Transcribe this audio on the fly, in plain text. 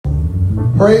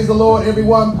Praise the Lord,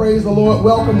 everyone. Praise the Lord.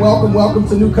 Welcome, welcome, welcome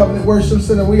to New Covenant Worship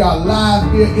Center. We are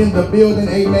live here in the building,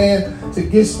 amen, to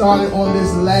get started on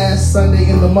this last Sunday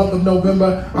in the month of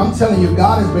November. I'm telling you,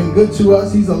 God has been good to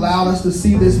us. He's allowed us to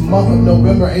see this month of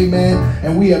November, amen,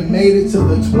 and we have made it to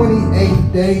the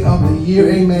 28th day of the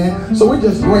year, amen. So we're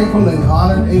just grateful and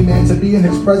honored, amen, to be in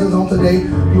his presence on today.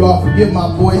 You all forgive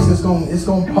my voice. It's going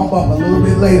to pump up a little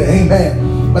bit later,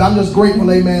 amen. But I'm just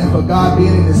grateful, amen, for God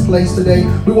being in this place today.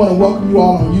 We want to welcome you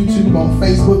all on YouTube, on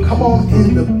Facebook. Come on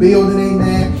in the building,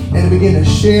 amen, and begin to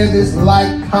share this,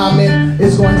 like, comment.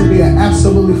 It's going to be an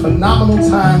absolutely phenomenal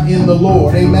time in the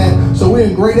Lord, amen. So we're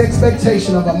in great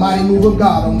expectation of a mighty move of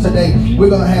God on today. We're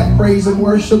going to have praise and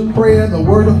worship, prayer, the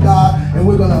word of God, and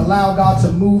we're going to allow God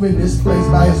to move in this place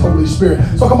by his Holy Spirit.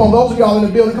 So come on, those of y'all in the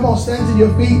building, come on, stand to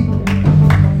your feet.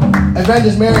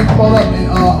 Evangelist Mary, come on up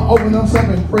and open us up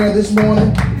in prayer this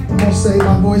morning. I'm going to save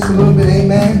my voice a little bit,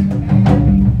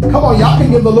 amen. Come on, y'all can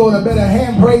give the Lord a better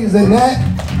hand praise than that.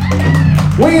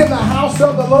 We in the house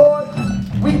of the Lord.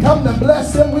 We come to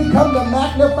bless him. We come to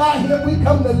magnify him. We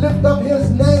come to lift up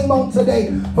his name on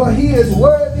today. For he is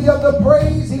worthy of the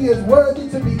praise. He is worthy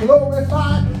to be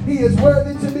glorified. He is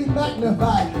worthy to be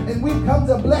magnified. And we come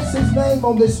to bless his name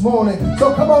on this morning.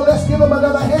 So come on, let's give him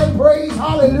another hand praise.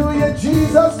 Hallelujah,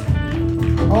 Jesus.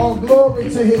 All glory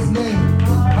to his name.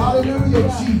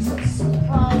 Hallelujah, Jesus.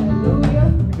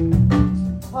 Hallelujah.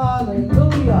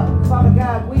 Hallelujah. Father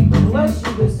God, we bless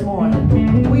you this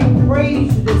morning. We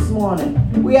praise you this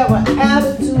morning. We have an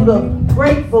attitude of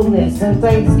gratefulness and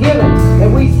thanksgiving.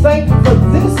 And we thank you for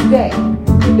this day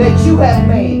that you have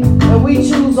made. And we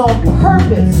choose on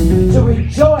purpose to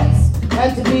rejoice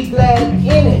and to be glad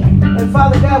in it. And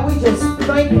Father God, we just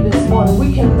thank you this morning.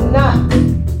 We cannot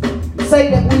say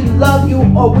that we love you,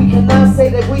 or we cannot say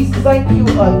that we thank you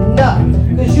enough,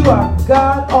 because you are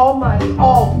God Almighty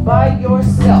all by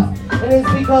yourself. And it's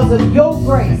because of your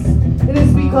grace, it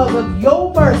is because of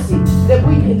your mercy that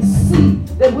we can see,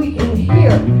 that we can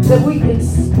hear, that we can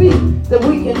speak, that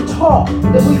we can talk,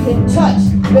 that we can touch,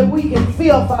 that we can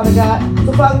feel, Father God.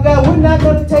 So Father God, we're not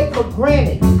going to take for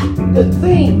granted the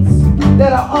things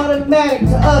that are automatic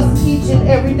to us each and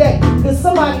every day. Because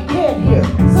somebody can't hear,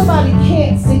 somebody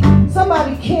can't see,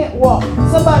 somebody can't walk,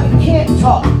 somebody can't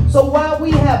talk. So while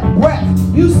we have breath,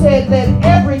 you said that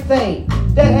everything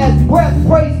that has breath,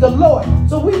 praise the Lord.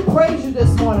 So we praise you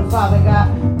this morning, Father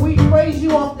God. We praise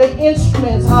you on the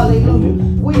instruments,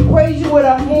 hallelujah. We praise you with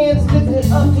our hands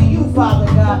lifted up to you, Father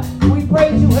God. We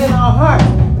praise you in our hearts.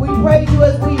 We praise you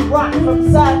as we rock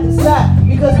from side to side,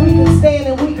 because we can stand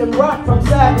and we can rock from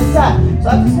side to side. So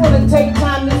I just want to take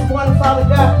time this morning, Father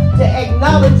God, to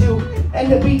acknowledge you and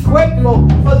to be grateful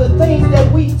for the things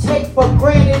that we take for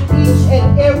granted each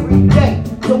and every day.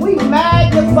 So we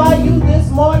magnify you this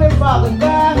morning, Father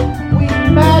God. We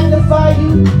magnify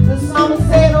you. The psalmist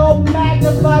said, oh,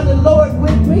 magnify the Lord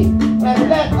with me, and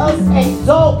let us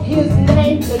exalt his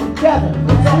name together.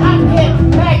 So I can't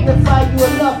magnify you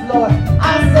enough, Lord.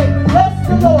 I say, bless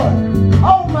the Lord,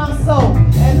 oh my soul,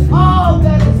 and all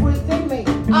that is within me.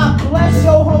 I bless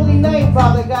your holy name,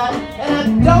 Father God,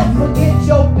 and I don't forget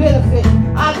your benefit.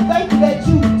 I thank you that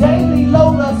you daily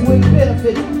load us with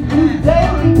benefits. You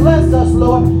daily bless us,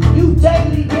 Lord. You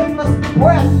daily give us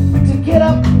breath to get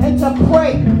up and to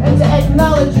pray and to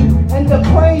acknowledge you and to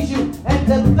praise you and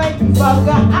to thank you, Father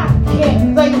God. I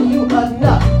can't thank you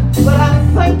enough, but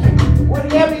I thank you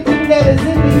with everything that is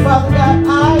in me, Father God.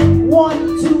 I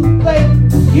want to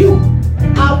thank you.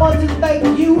 I want to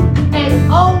thank you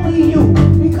and only you,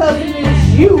 because it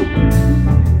is you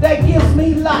that gives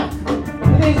me life.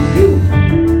 It is you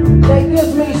that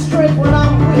gives me strength when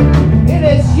I'm weak. It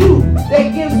is you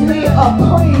that gives me a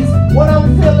praise when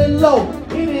I'm feeling low.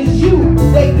 It is you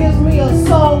that gives me a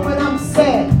song when I'm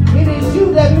sad. It is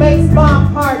you that makes my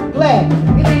heart glad.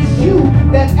 It is you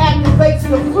that activates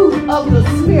the fruit of the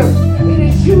Spirit. It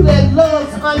is you that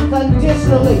loves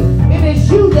unconditionally. It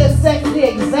is you that sets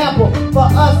the example for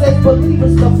us as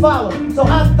believers to follow. So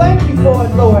I thank you for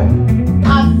it, Lord.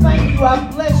 I thank you,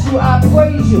 I bless you, I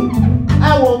praise you.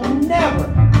 I will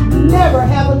never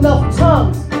have enough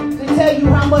tongues to tell you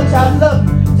how much I love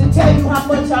you, to tell you how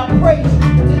much I praise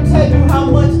you, to tell you how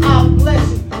much I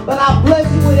bless you. But I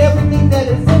bless you with everything that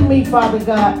is in me, Father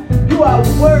God. You are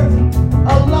worthy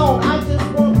alone. I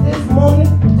just want this moment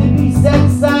to be set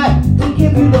aside to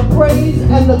give you the praise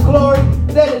and the glory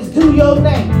that is due your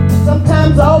name.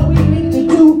 Sometimes all we need to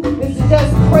do is to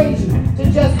just praise you,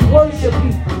 to just worship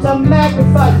you, to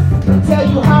magnify you, to tell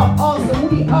you how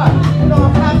awesome we are. We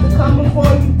don't have to come before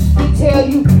you to tell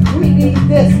you we need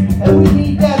this and we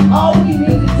need that. All we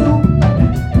need to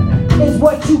do is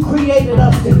what you created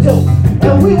us to do.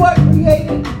 And we were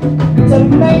created to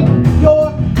make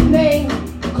your name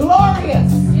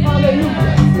glorious.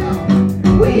 Hallelujah.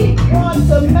 We want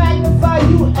to magnify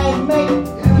you and make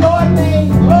your name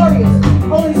glorious.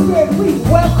 Holy Spirit, we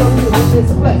welcome you in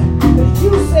this place. Because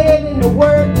you said in the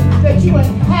word that you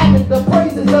inhabit the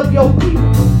praises of your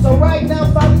people. So right now,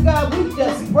 Father God, we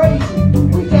just praise you.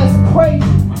 We just praise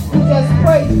you. We just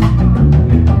praise you.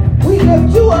 We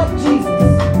lift you up, Jesus,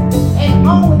 and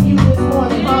only you this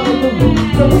morning.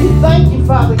 Hallelujah. So we thank you,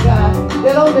 Father God,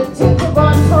 that on the tip of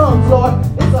our tongues, Lord,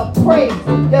 it's a praise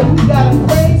that we got to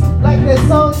praise. Like that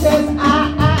song says, I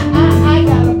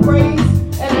got to praise,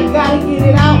 and I got to get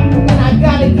it out, and I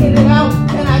got to get it out,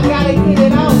 and I got to get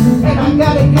it out, and I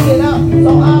got to get it out. So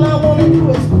all I want to do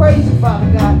is praise you,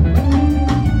 Father God.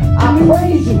 I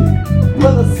praise you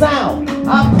for the sound.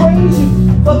 I praise you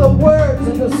for the words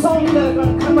and the songs that are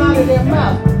going to come out of their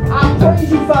mouth. I praise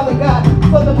you, Father God,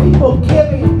 for the people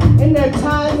giving in their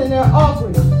tithes and their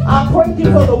offerings. I praise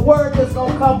you for the word that's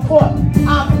going to come forth.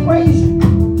 I praise you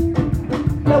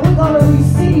that we're going to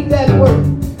receive that word.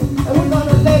 And we're going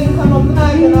to let it come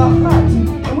alive in our hearts.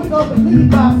 And we're going to believe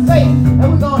by faith. And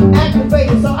we're going to activate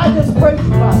it. So I just praise you,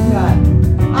 Father God.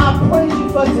 I praise you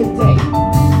for today.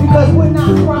 Because we're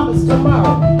not promised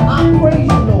tomorrow. I praise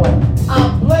you, Lord.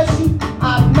 I bless you.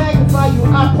 I magnify you.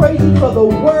 I praise you for the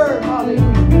word.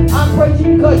 Hallelujah. I praise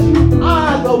you because you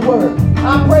are the word.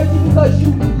 I praise you because you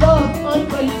love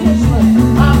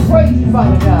unconditionally. I praise you,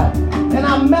 Father God. And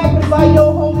I magnify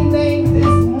your holy name this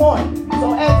morning.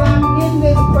 So as I'm in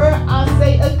this prayer, I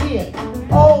say again,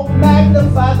 oh,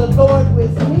 magnify the Lord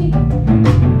with me.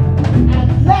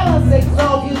 And let us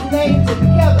exalt his name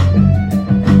together.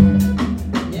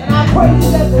 And I pray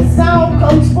that the sound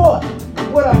comes forth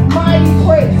with a mighty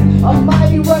praise. A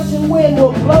mighty rushing wind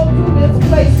will blow through this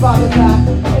place, Father God.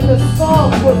 And the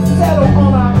songs will settle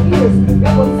on our ears.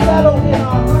 It will settle in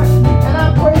our hearts. And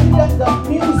I pray that the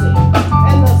music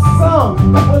and the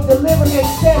song will deliver and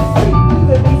set free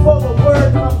even before the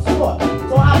word comes forth.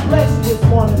 So I bless you this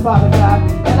morning, Father God.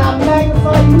 And I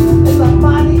magnify you in the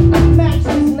mighty,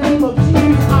 matchless name of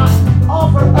Jesus. I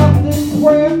offer up this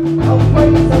prayer of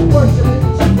praise and worship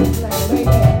in Jesus' name.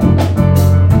 Amen.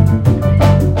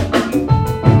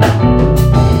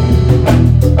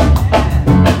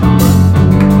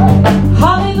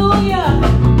 Hallelujah.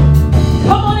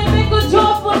 Come on and make a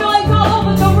joyful noise all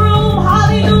over the room.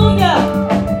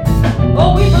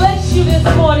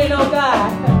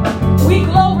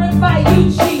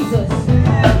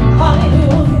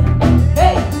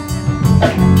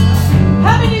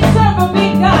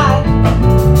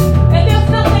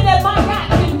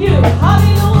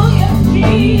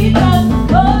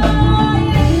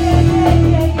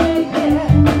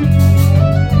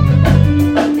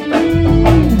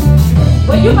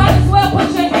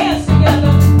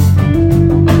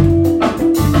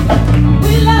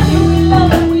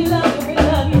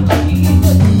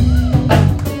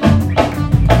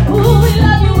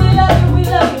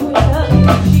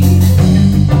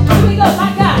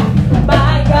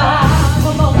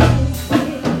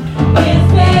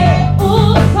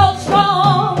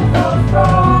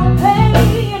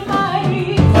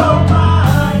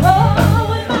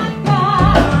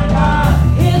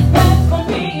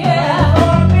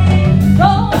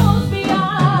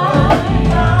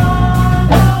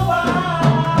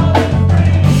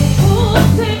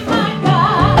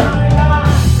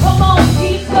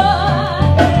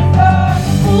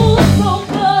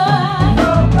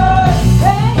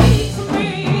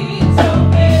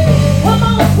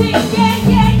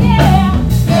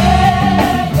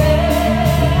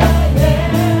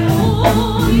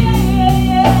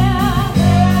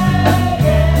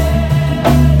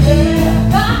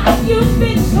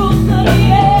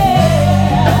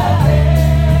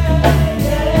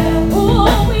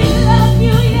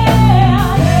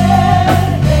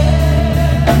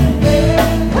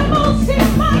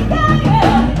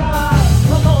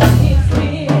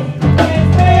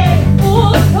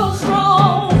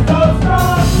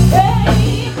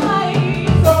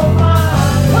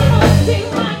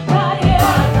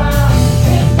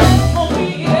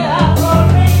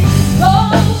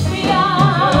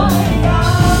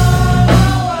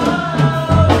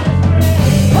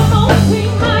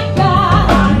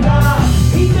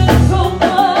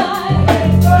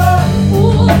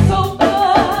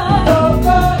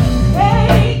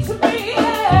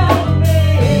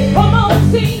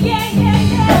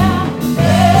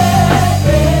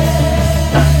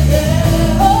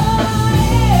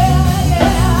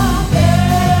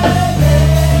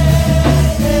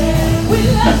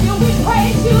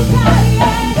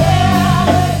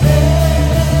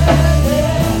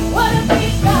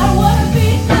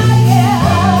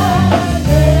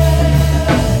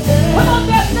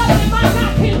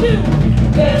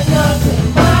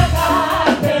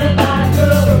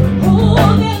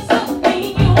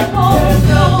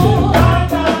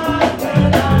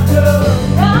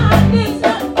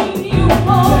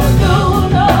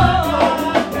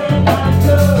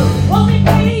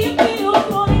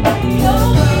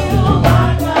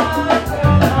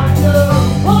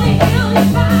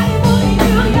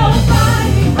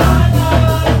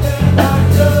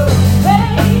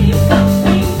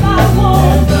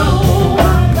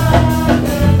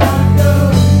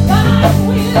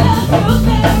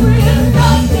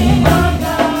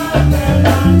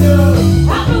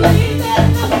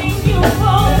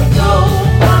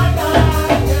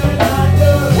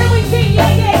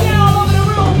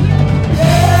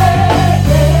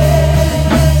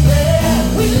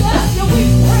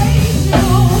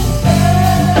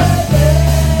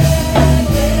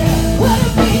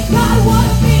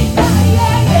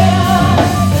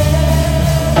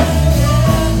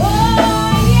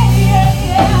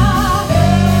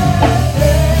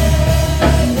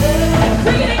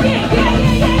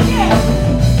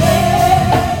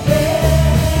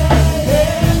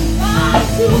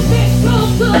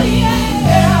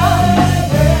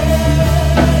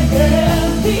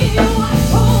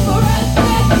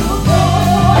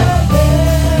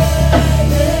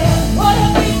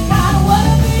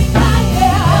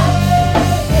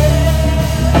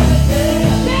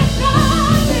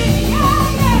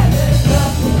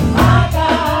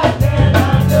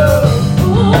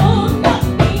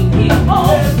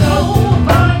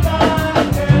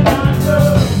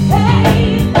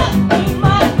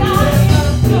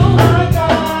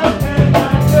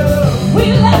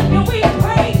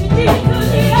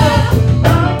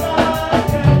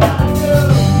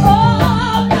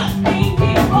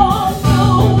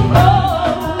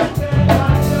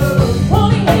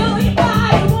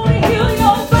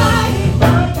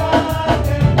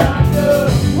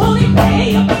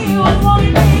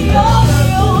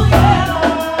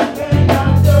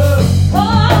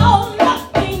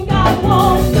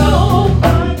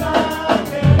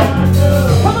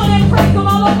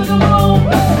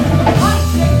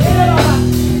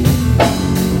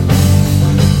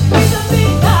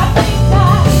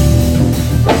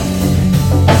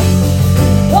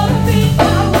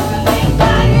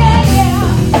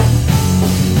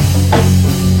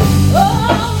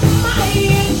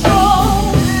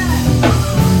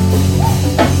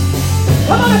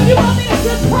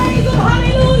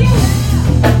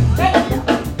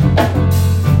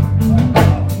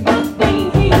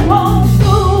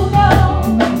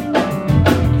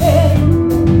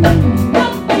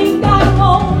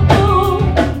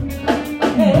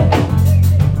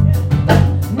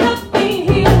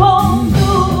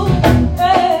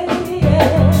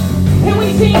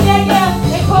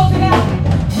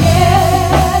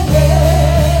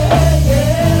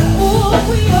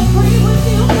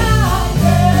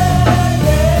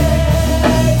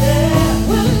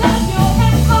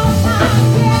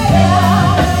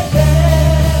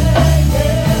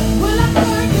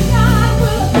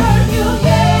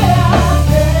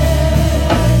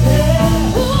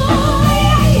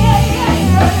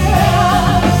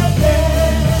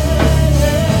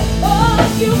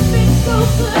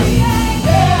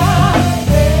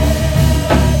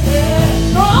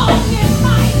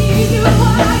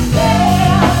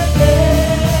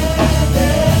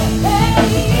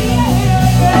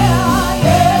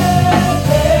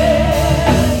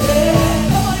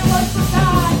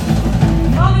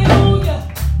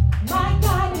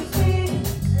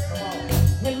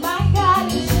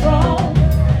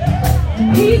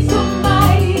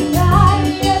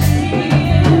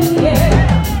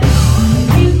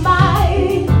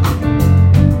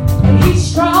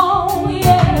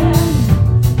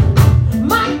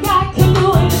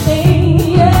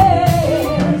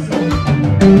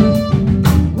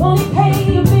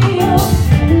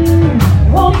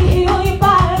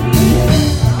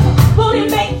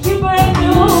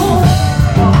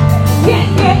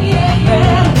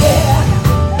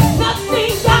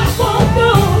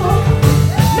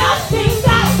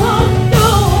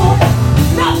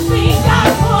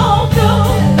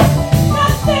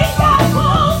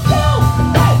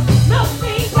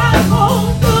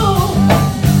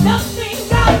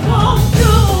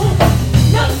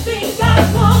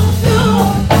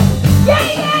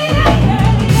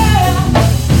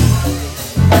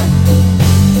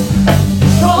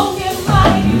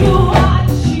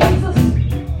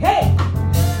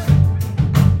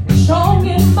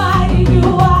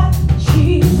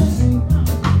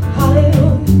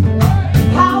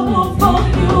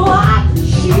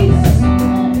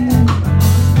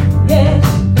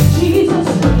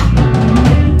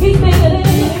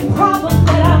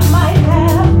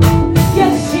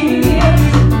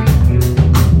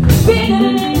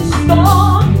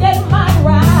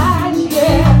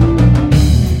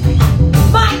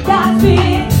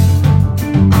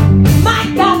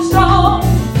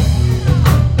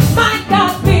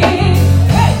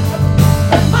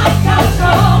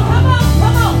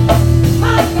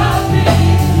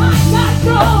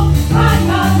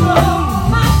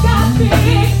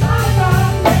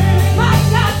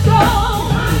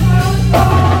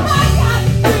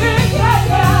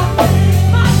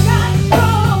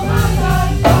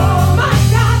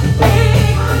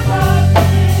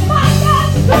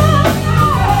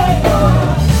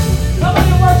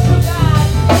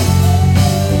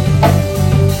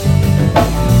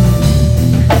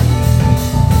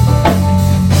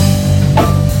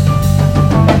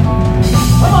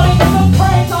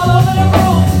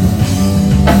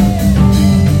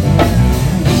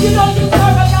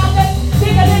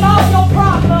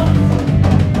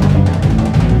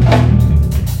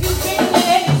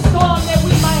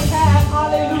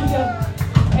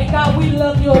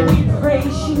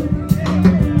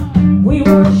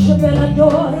 worship and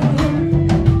adore you.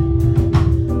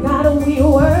 God, we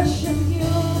worship you,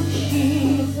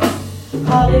 Jesus.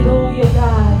 Hallelujah,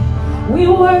 God. We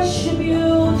worship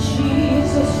you,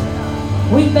 Jesus.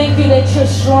 We thank you that you're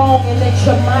strong and that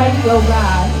you're mighty, oh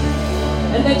God.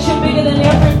 And that you're bigger than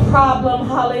every problem.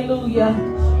 Hallelujah.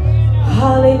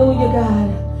 Hallelujah, God.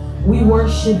 We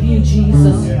worship you,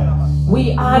 Jesus.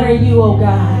 We honor you, oh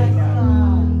God.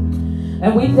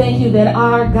 And we thank you that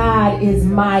our God is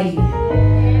mighty.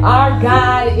 Our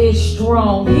God is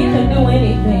strong. He can do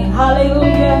anything.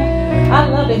 Hallelujah. I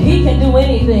love it. He can do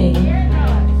anything.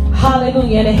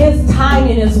 Hallelujah. And his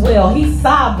timing as well. He's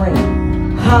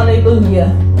sovereign. Hallelujah.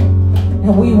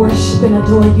 And we worship and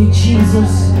adore you,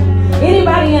 Jesus.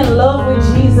 Anybody in love with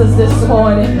Jesus this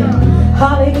morning?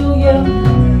 Hallelujah.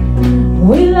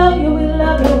 We love you, we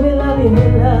love you, we love you,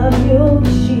 we love you,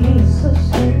 Jesus.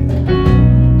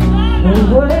 We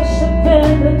worship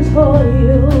and adore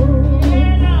you,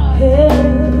 hey,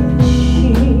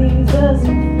 Jesus.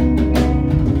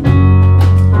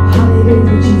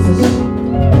 Hallelujah, Jesus.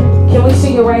 Can we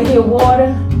sing it right here?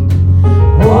 Water.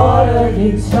 Water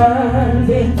gets turned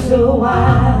into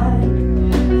wine.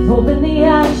 Open the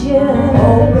eyes, yeah.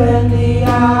 Open the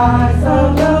eyes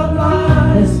of the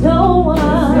blind. There's no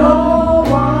one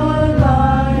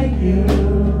like you.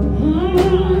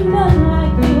 None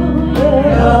like you,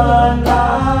 yeah. None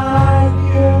like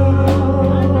you.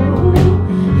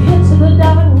 Into the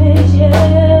darkness, yeah.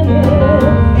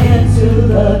 Into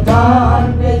the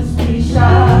darkness we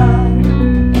shine.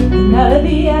 And out of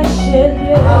the ashes,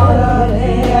 yeah. Out of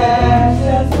the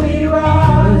ashes we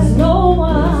rise. There's no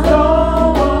one.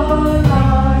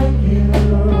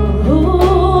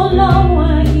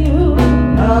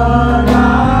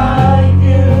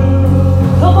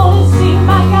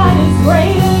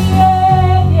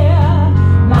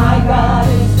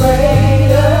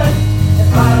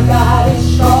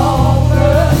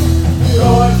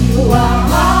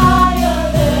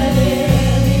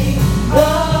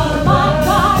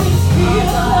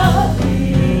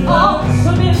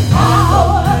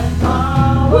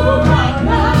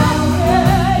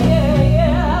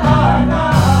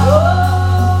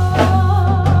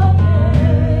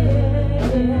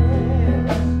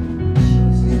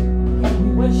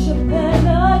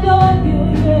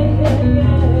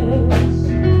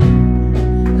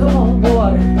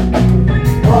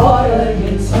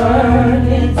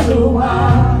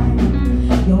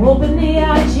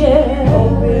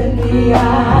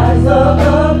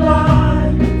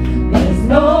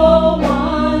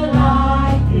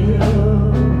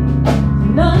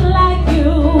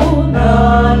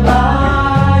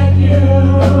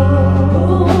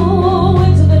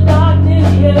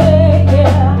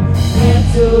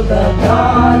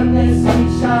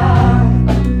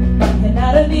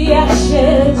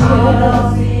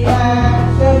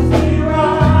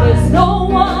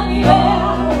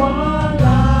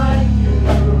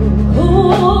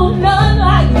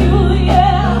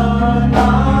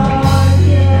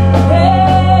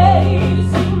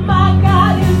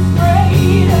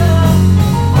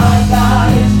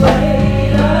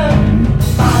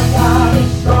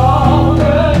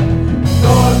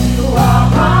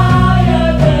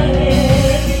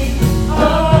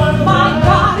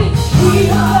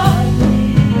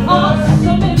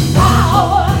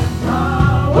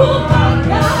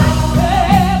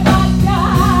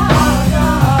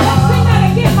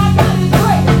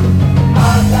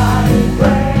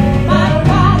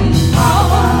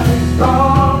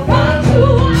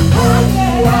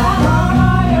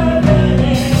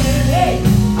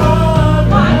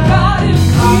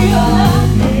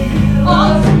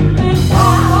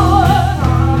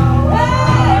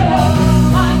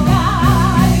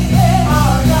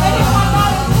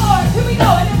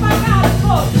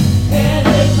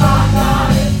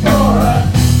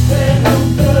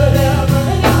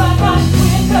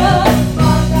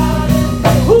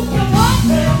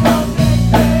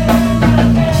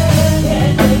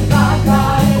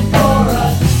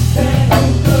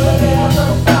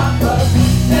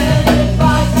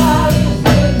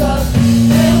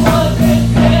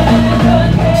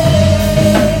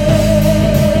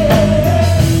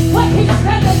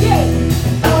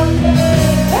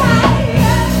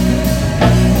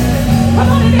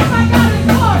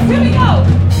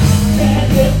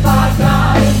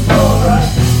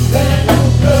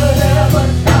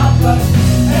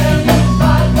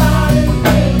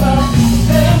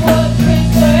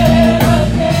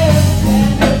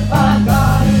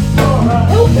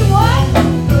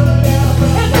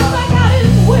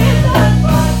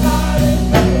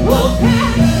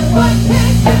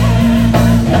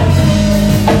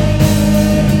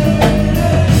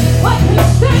 What can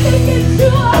stand against you?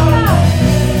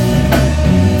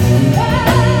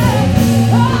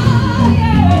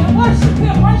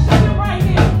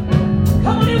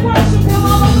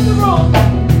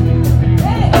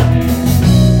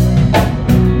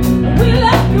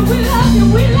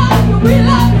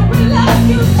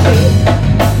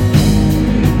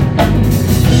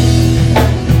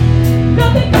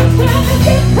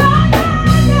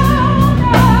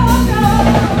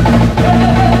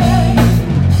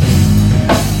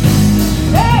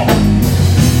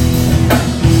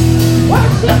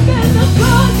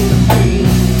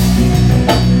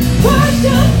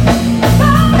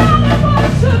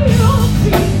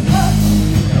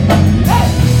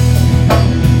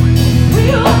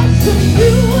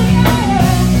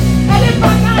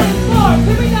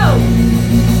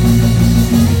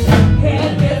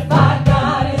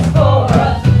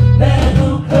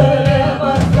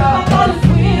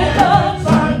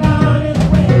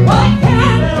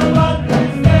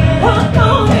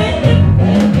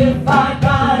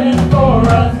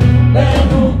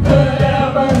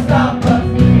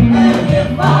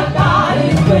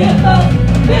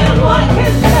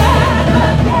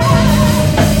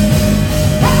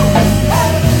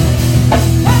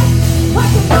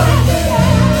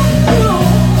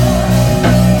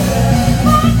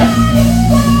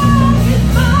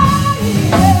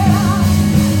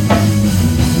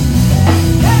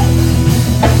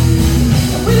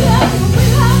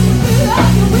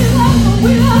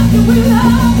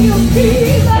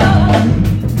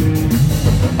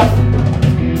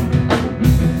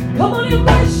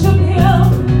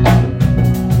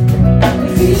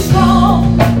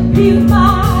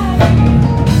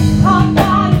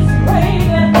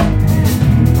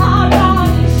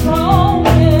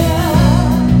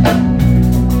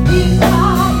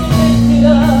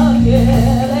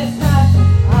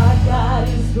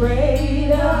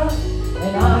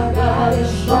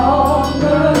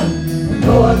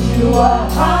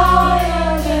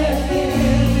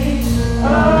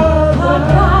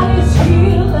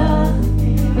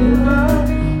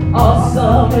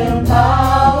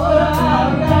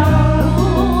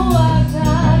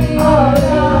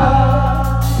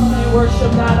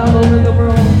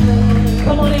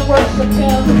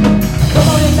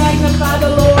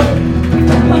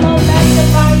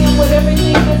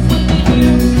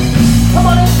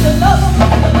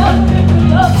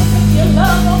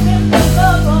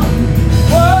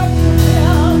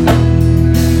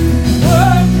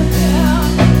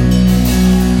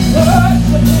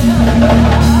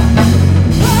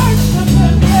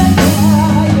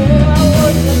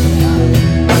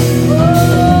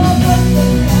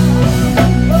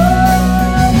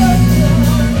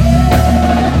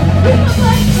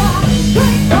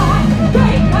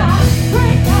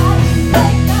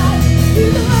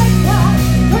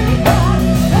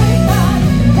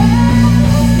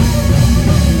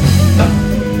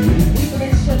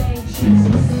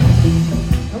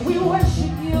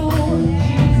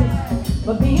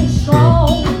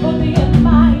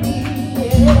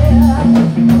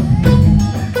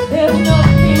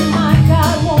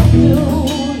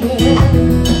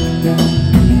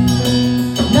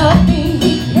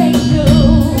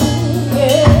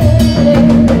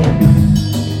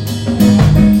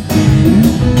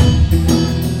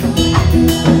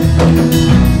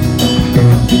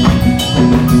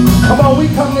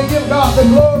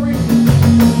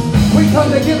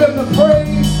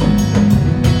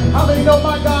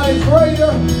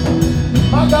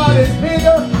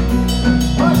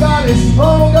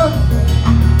 stronger.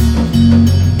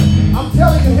 I'm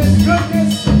telling you, his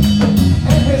goodness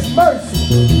and his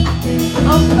mercy.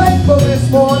 I'm thankful this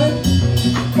morning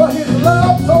for his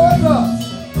love towards us.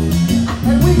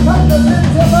 And we come to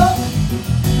lift him up.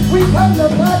 We come to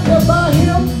magnify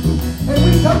him. And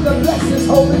we come to bless his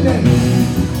holy name.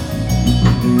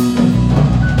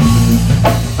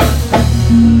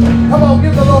 Come on,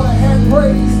 give the Lord a hand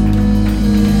praise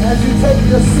as you take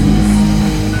your seats.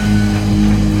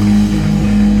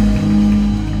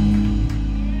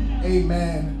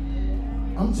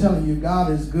 Amen. I'm telling you,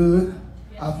 God is good.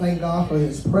 I thank God for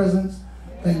his presence.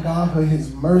 Thank God for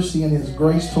his mercy and his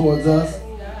grace towards us.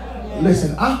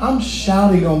 Listen, I'm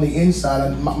shouting on the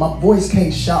inside. My voice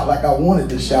can't shout like I wanted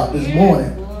to shout this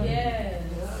morning.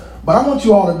 But I want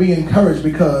you all to be encouraged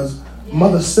because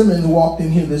Mother Simmons walked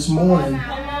in here this morning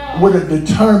with a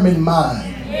determined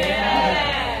mind.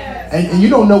 And you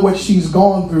don't know what she's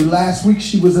gone through. Last week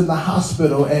she was in the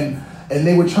hospital and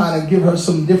they were trying to give her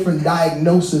some different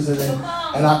diagnoses.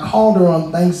 And I called her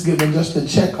on Thanksgiving just to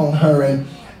check on her.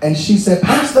 And she said,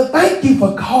 Pastor, thank you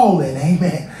for calling.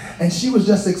 Amen. And she was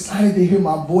just excited to hear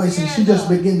my voice. And she just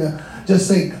began to just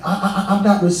say, I'm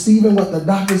not receiving what the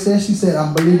doctor said. She said,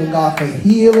 I'm believing God for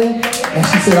healing. And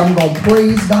she said, I'm going to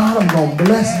praise God. I'm going to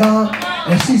bless God.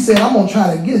 And she said, I'm going to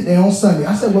try to get there on Sunday.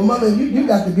 I said, well, Mother, you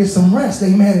got to get some rest.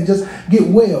 Amen. And just get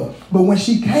well. But when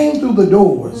she came through the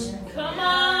doors,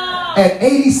 at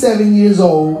 87 years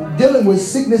old, dealing with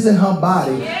sickness in her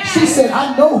body, she said,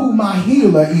 I know who my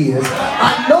healer is.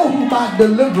 I know who my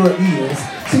deliverer is.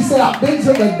 She said, I've been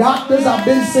to the doctors, I've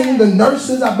been seeing the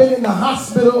nurses, I've been in the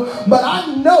hospital, but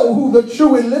I know who the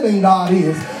true and living God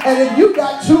is. And if you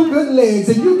got two good legs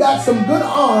and you got some good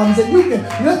arms and you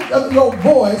can lift up your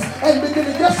voice and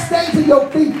begin to just stand to your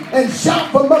feet and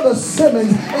shout for Mother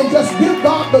Simmons and just give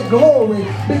God the glory,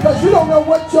 because you don't know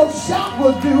what your shout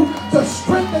will do to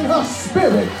strengthen her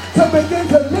spirit, to begin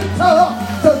to lift her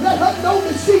up, to let her know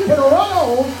that she can run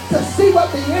on to see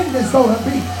what the end is going to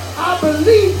be. I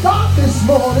believe God this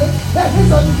morning that his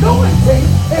anointing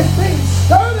is being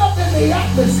stirred up in the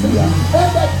atmosphere and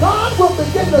that God will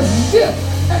begin to shift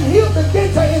and he'll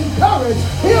begin to encourage,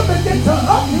 he'll begin to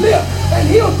uplift, and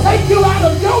he'll take you out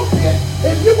of your pit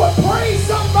if you will praise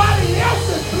somebody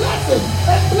else's blessing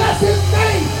and bless his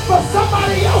name for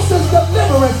somebody else's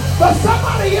deliverance, for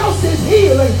somebody else's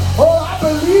healing. Oh, I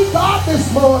believe God this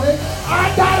morning.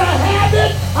 I gotta have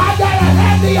it. I gotta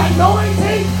have the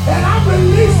anointing, and I'm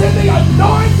releasing the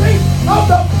anointing of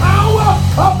the power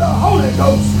of the Holy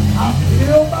Ghost. I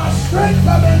feel my strength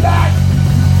coming back.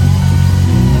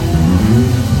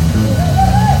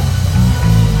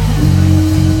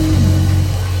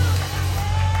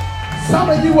 Some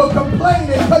of you were complaining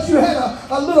because you had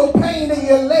a little pain in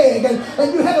your leg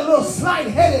and you had a little slight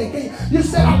headache. And you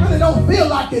said, I really don't feel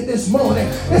like it this morning.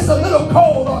 It's a little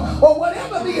cold or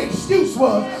whatever the excuse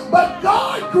was. But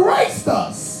God graced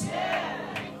us.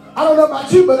 I don't know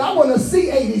about you, but I want to see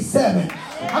 87.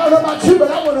 I don't know about you,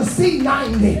 but I want to see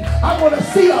 90. I want to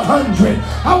see 100.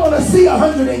 I want to see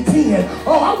 110.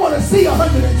 Oh, I want to see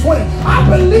 120. I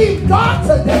believe God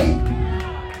today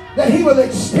that he will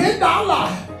extend our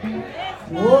life.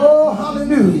 Oh,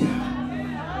 hallelujah.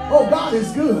 Oh, God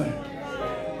is good.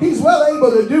 He's well able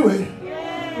to do it.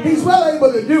 He's well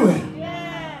able to do it.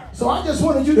 So I just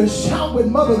wanted you to shout with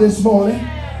Mother this morning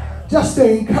just to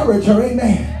encourage her,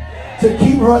 amen, to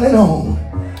keep running on.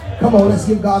 Come on, let's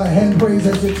give God a hand praise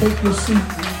as you take your seat.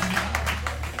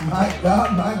 My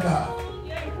God, my God.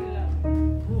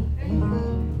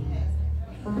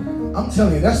 I'm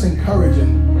telling you, that's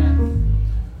encouraging.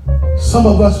 Some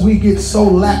of us, we get so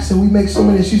lax and we make so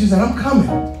many excuses and I'm coming.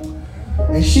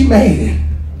 And she made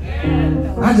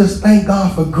it. I just thank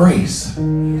God for grace.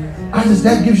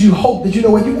 That gives you hope that you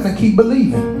know what, you got to keep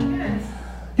believing.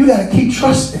 You got to keep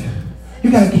trusting.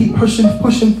 You got to keep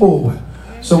pushing forward.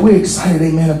 So we're excited,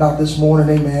 amen, about this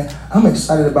morning, amen. I'm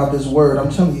excited about this word.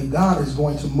 I'm telling you, God is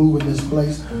going to move in this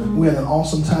place. We had an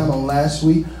awesome time on last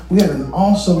week. We had an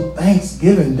awesome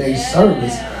Thanksgiving Day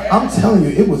service. I'm telling you,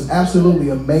 it was absolutely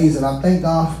amazing. I thank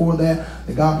God for that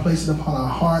God placed it upon our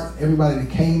heart. Everybody that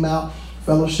came out,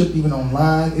 fellowship, even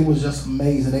online, it was just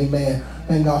amazing, amen.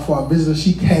 Thank God for our visitor.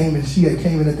 She came and she had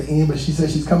came in at the end, but she said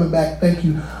she's coming back. Thank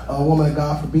you, woman of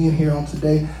God, for being here on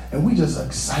today. And we just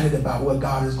excited about what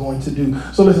God is going to do.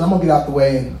 So listen, I'm going to get out the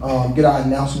way and get our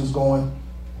announcements going.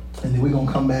 And then we're going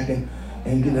to come back and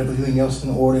get everything else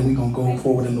in order. And we're going to go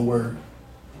forward in the word.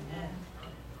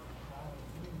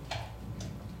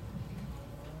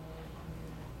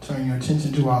 Turn your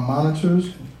attention to our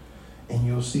monitors and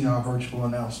you'll see our virtual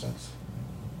announcements.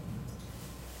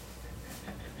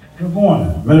 Good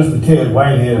morning. Minister Ted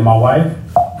Whitehead and my wife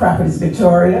Prophetess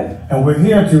Victoria. And we're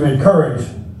here to encourage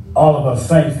all of us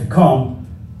saints to come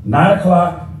 9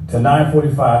 o'clock to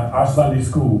 9:45, our Sunday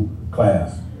school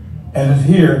class. And it's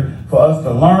here for us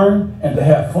to learn and to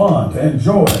have fun, to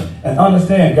enjoy and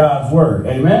understand God's word.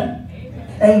 Amen?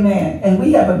 Amen. And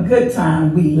we have a good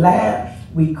time. We laugh,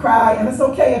 we cry, and it's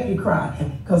okay if you cry,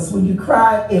 because when you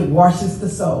cry, it washes the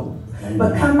soul. Amen.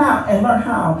 But come out and learn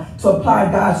how to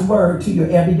apply God's word to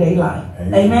your everyday life.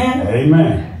 Amen?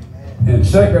 Amen. And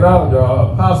check it out,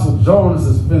 y'all. Apostle Jonas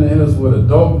is finna hit us with a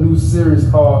dope new series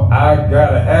called I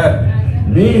Gotta Have It.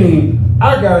 Meaning,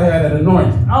 I gotta have that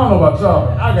anointing. I don't know about y'all,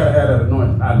 but I gotta have that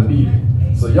anointing. I need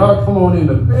it. So y'all come on in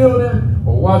the building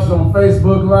or watch it on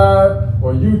Facebook Live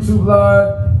or YouTube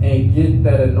Live and get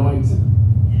that anointing.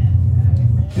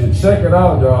 And check it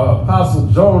out, y'all. Apostle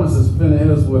Jonas is finna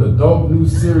hit us with a dope new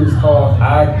series called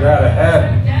I Gotta Have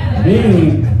It.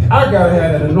 Meaning, I gotta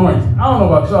have that anointing. I don't know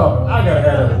about y'all, but I gotta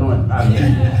have that anointing. I need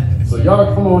it. So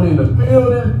y'all come on in the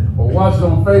building or watch it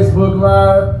on Facebook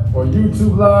Live or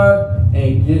YouTube Live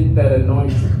and get that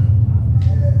anointing.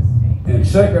 And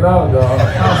check it out, y'all.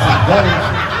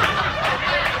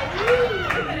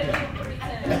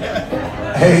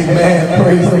 Amen.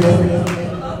 Praise the Lord.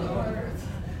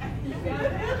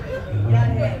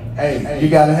 Hey, you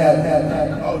gotta have.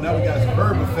 Oh, now we got some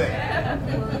verb effect.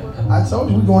 I told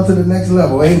you we're going to the next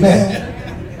level.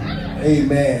 Amen.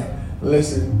 Amen.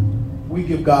 Listen, we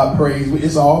give God praise.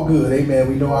 It's all good. Amen.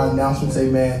 We know our announcements.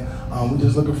 Amen. We're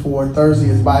just looking forward. Thursday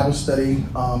is Bible study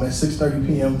at 6:30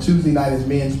 p.m. Tuesday night is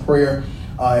men's prayer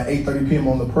at 8:30 p.m.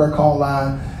 on the prayer call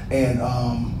line. And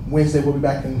Wednesday we'll be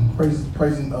back in praise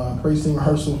team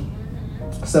rehearsal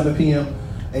 7 p.m.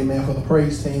 Amen for the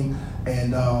praise team.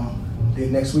 And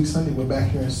then next week Sunday we're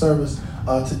back here in service.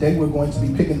 Today we're going to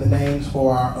be picking the names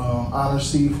for our honor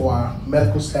seed for our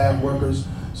medical staff workers.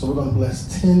 So we're going to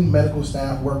bless 10 medical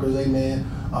staff workers, amen,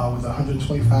 with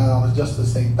 $125 just to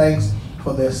say thanks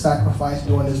for their sacrifice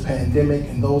during this pandemic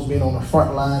and those being on the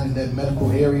front line in that medical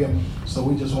area. So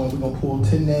we're going to pull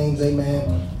 10 names,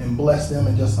 amen, and bless them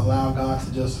and just allow God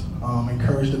to just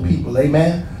encourage the people,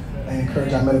 amen, and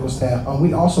encourage our medical staff. We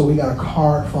got a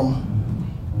card from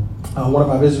one of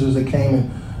our visitors that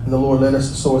came and the Lord led us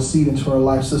to sow a seed into her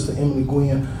life, Sister Emily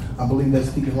Gwynn. I believe that's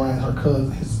Deacon Ryan, her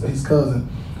cousin, his cousin.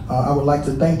 I would like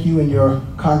to thank you and your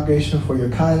congregation for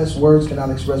your kindness. Words cannot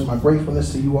express my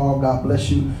gratefulness to you all. God bless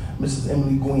you, Mrs.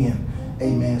 Emily Gwynn.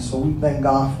 Amen. So we thank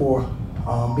God for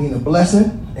being a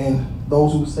blessing, and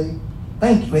those who say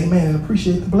thank you, amen, and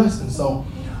appreciate the blessing. So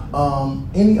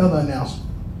any other announcement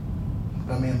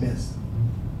that I may have missed?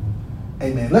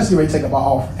 Amen. Let's get ready to take up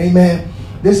our offering. Amen.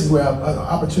 This is where an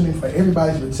opportunity for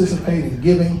everybody to participate in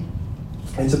giving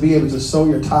and to be able to sow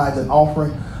your tithes and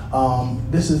offering.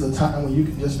 This is a time when you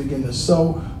can just begin to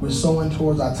sow. We're sowing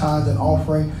towards our tithes and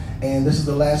offering, and this is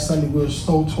the last Sunday we'll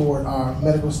sow toward our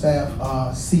medical staff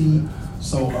seed.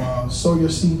 So sow your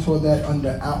seed toward that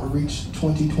under Outreach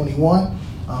 2021.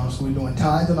 So we're doing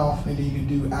tithes and offering, then you can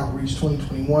do Outreach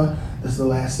 2021. This is the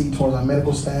last seed towards our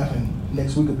medical staff, and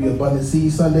next week will be Abundant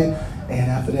Seed Sunday, and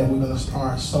after that we're going to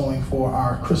start sowing for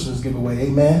our Christmas giveaway.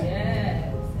 Amen.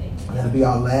 Yes. And that'll be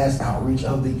our last outreach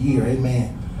of the year.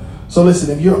 Amen. So listen,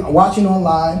 if you're watching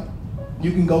online,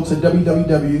 you can go to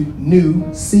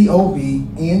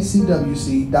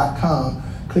www.newcovncwc.com.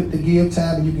 Click the Give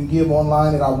tab, and you can give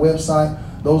online at our website.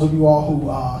 Those of you all who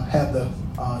have the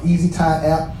Easy Tithe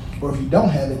app, or if you don't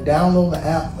have it, download the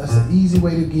app. That's an easy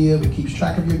way to give. It keeps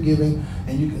track of your giving,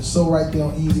 and you can sow right there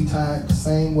on Easy Tithe the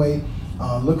same way.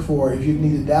 Look for, if you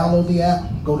need to download the app,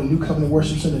 go to New Covenant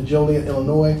Worship Center, Joliet,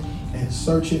 Illinois, and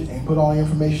search it and put all your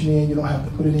information in. You don't have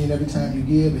to put it in every time you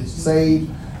give. It's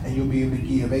saved, and you'll be able to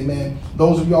give. Amen.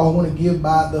 Those of y'all who want to give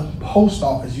by the post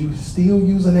office, you still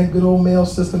using that good old mail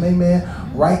system, amen.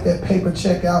 Write that paper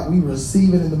check out. We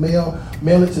receive it in the mail.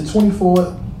 Mail it to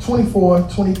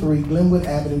 2423 Glenwood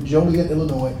Avenue, Joliet,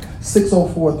 Illinois.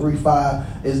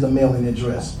 60435 is the mailing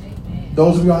address. Amen.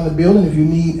 Those of you in the building, if you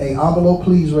need an envelope,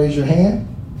 please raise your hand.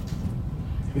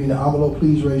 If you need an envelope,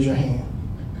 please raise your hand.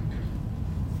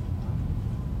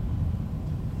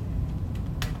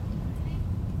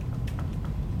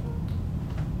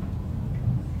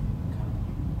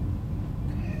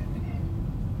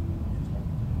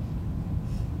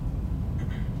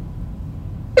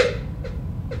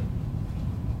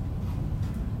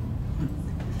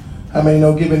 How many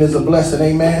know giving is a blessing?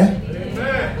 Amen.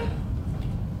 Amen.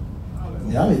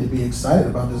 Y'all need to be excited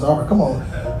about this offer. Come on,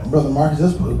 Brother Marcus,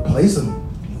 just play some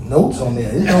notes on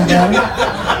there. It don't matter.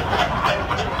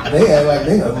 They act like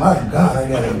they, oh my God, I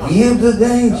gotta give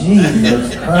today.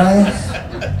 Jesus Christ.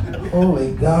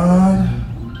 Holy God.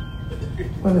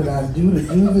 What did I do to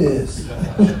do this?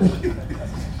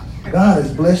 God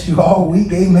has blessed you all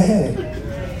week, amen.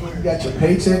 You got your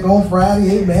paycheck on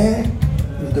Friday, amen.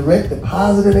 You direct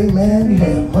deposited, amen. You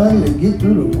had money to get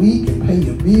through the week and pay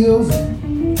your bills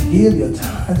and give your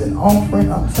tithes and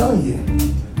offering. I'm telling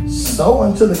you, sow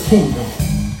into the kingdom.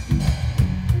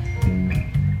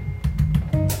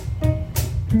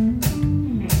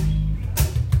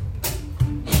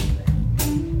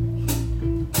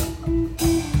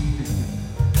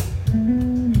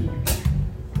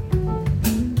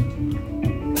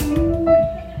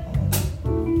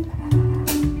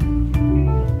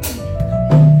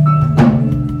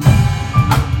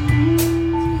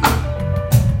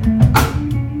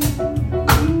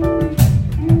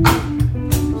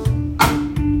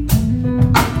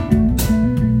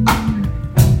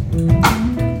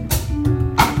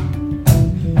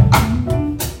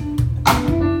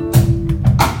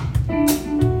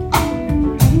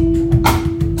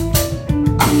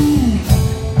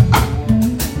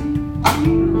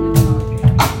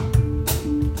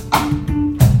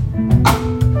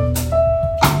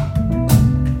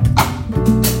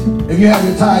 If you have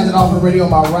your tithes and offering ready on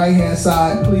my right hand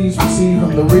side, please receive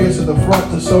from the rear to the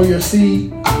front to sow your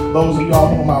seed. Those of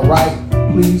y'all on my right,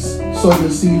 please sow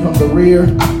your seed from the rear.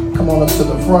 Come on up to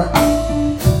the front.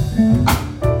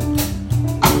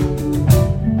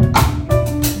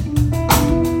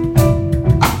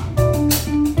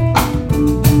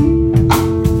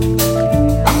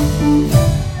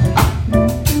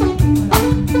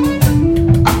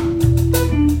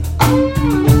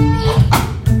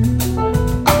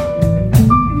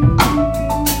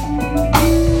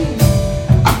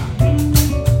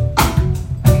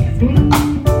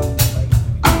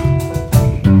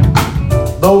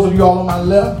 Those of you all on my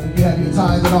left, if you have your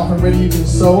tithes and offering ready, you can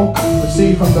sow.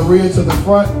 Receive from the rear to the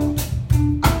front.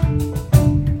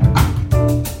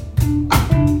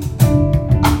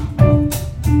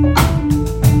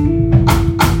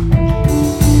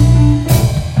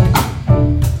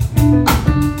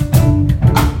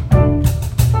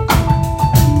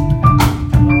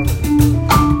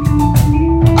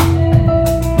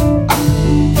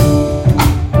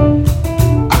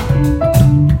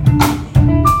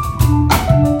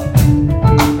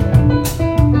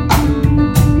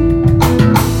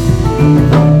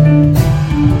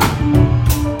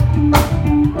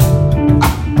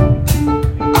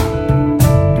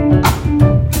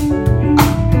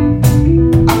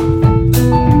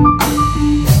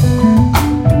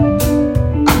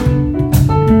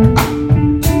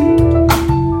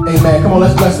 Amen. Come on,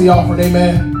 let's bless the offering.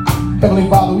 Amen. Heavenly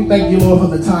Father, we thank you, Lord,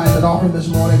 for the tithes and offering this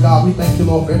morning, God. We thank you,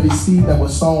 Lord, for every seed that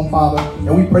was sown, Father.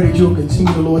 And we pray that you will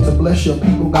continue, Lord, to bless your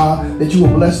people, God, that you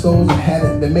will bless those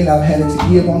that may not have had it to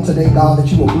give on today, God, that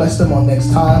you will bless them on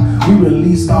next time. We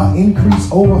release, God,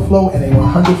 increase, overflow, and a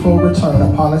 100-fold return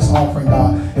upon this offering,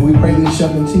 God. And we pray that it shall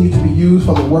continue to be used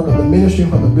for the work of the ministry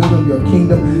and for the building of your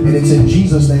kingdom. And it's in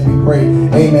Jesus' name we pray.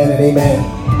 Amen and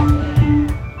amen.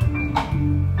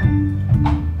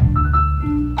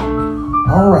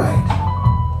 All right.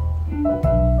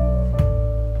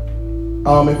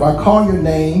 If I call your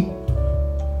name,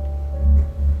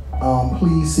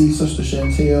 please see Sister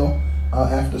Chantel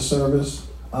after service.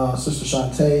 Sister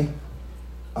Shantae,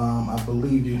 I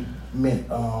believe you meant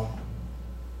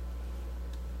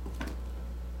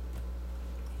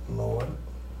Lord.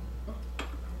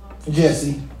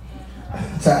 Jesse,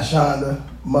 Tashonda,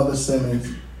 Mother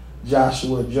Simmons,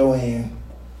 Joshua, Joanne,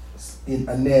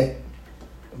 Annette,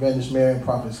 Evangelist Mary,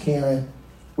 Prophetess Karen.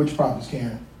 Which Prophetess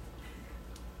Karen?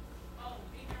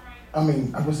 I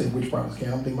mean, I'm going to say which Prophetess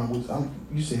Karen. I'm thinking about which,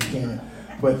 you said Karen,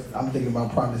 but I'm thinking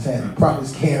about Prophetess Hattie.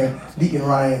 Prophetess Karen, Deacon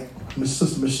Ryan,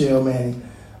 Sister Michelle Manning,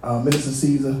 Minister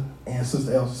Caesar, and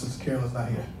Sister Elsa. Sister Carolyn's not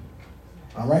here.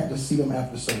 All right, just see them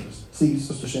after service. See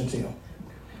Sister Chantel.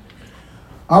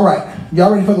 All right,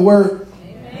 y'all ready for the word?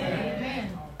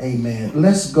 Amen. Amen.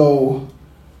 Let's go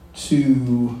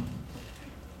to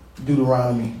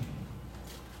Deuteronomy.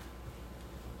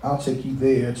 I'll take you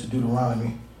there to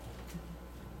Deuteronomy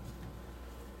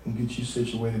and get you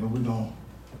situated, but we're going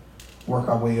to work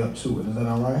our way up to it. Is that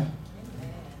all right?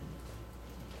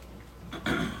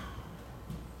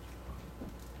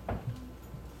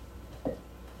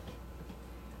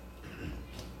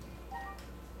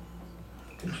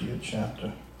 Get you a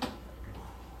chapter.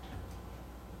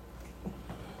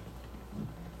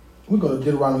 We'll go to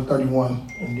Deuteronomy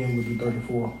 31 and then we'll do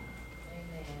 34.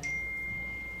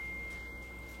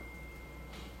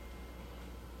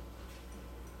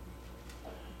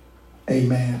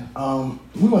 Amen.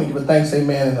 We want to give a thanks,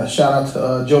 amen, and a shout out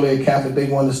to Joliet Catholic. They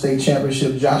won the state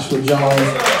championship. Joshua Jones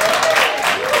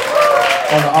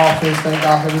on the offense. Thank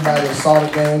God for everybody that saw the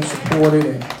game, supported,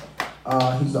 and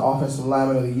He's the offensive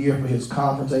lineman of the year for his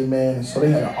conference, amen. And so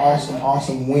they had an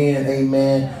awesome win,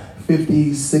 amen.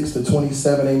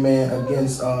 56-27, amen,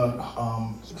 against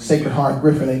Sacred Heart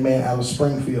Griffin, amen, out of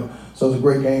Springfield. So it was a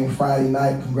great game Friday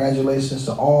night. Congratulations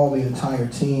to all the entire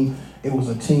team. It was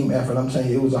a team effort. I'm telling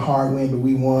you, it was a hard win, but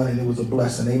we won, and it was a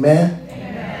blessing,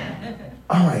 amen.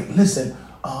 All right, listen,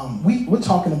 we're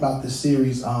talking about this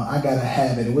series, I Gotta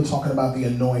Have It, and we're talking about the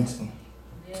anointing.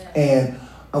 And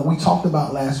we talked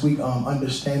about last week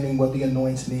understanding what the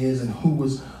anointing is and who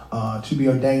was to be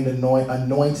ordained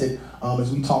anointed,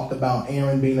 as we talked about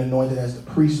Aaron being anointed as the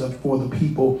priest for the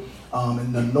people.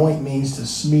 And anoint means to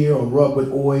smear or rub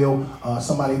with oil,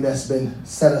 somebody that's been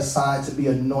set aside to be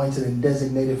anointed and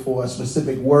designated for a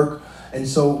specific work. And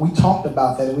so we talked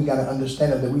about that, and we got to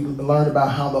understand that we learned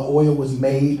about how the oil was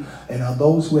made, and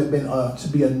those who had been to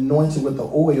be anointed with the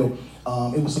oil,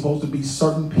 it was supposed to be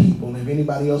certain people. And if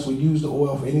anybody else would use the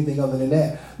oil for anything other than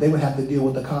that, they would have to deal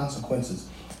with the consequences.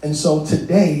 And so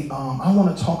today, I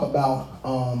want to talk about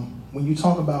when you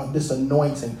talk about this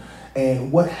anointing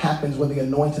and what happens when the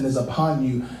anointing is upon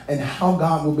you, and how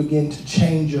God will begin to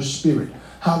change your spirit.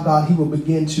 How God, he will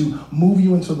begin to move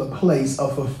you into the place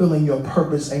of fulfilling your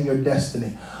purpose and your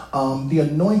destiny. The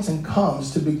anointing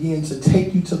comes to begin to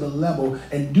take you to the level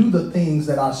and do the things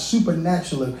that are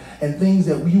supernatural and things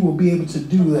that you will be able to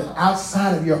do that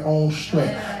outside of your own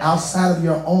strength, outside of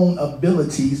your own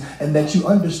abilities, and that you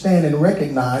understand and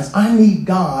recognize, I need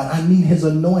God, I need his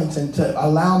anointing to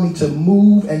allow me to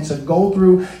move and to go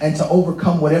through and to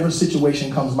overcome whatever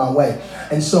situation comes my way.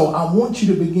 And so I want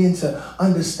you to begin to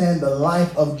understand the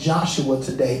life of Joshua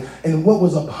today and what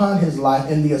was upon his life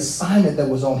and the assignment that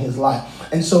was on his life.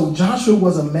 And so Joshua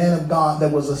was a man of God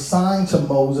that was assigned to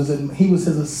Moses, and he was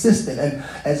his assistant. And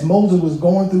as Moses was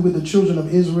going through with the children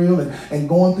of Israel and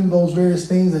going through those various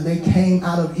things that they came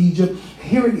out of Egypt,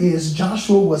 here it is,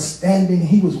 Joshua was standing,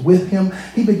 he was with him.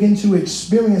 He began to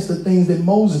experience the things that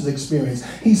Moses experienced.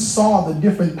 He saw the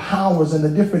different powers and the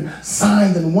different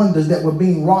signs and wonders that were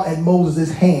being wrought at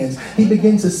Moses' hands. He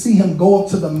began to see him go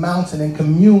up to the mountain and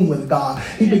commune with God.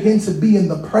 He began to be in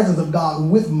the presence of God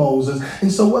with Moses.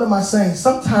 And so what am I saying?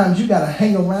 Sometimes you got to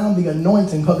hang around the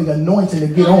anointing for the anointing to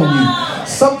get on you.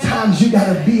 Sometimes you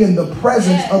got to be in the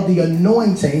presence of the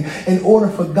anointing in order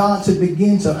for God to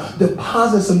begin to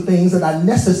deposit some things that are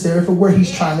necessary for where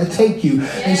he's trying to take you.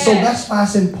 And so that's why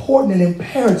it's important and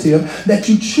imperative that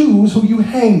you choose who you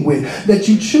hang with, that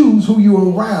you choose who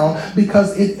you're around,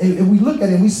 because if we look at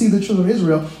it and we see the children of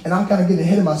Israel, and I'm kind of getting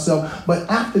ahead of myself, but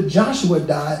after Joshua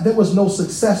died, there was no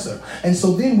successor. And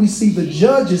so then we see the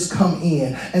judges come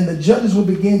in, and the judges will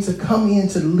begin to come in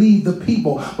to lead the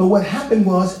people. But what happened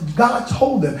was God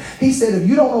told them, he said, if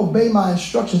you don't obey my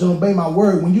instructions and obey my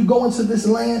word, when you go into this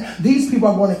land, these people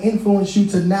are going to influence you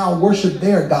to now worship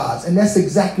their gods. And that's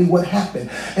exactly what happened.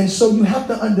 And so you have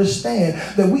to understand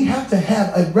that we have to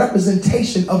have a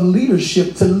representation of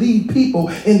leadership to lead people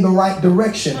in the right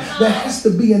direction. There has to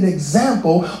be an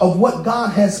example of what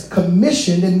God has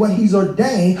commissioned and what he's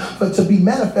ordained for to be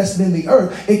manifested in the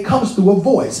earth. It comes through a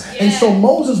voice. And so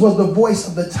Moses was the voice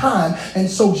of the time. And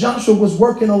so Joshua was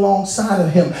working alongside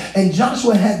of him. And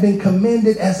Joshua had been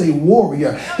commended as a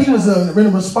warrior. He was in a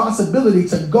responsibility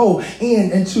to go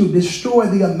in and to destroy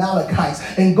the Amalekites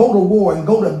and go to war and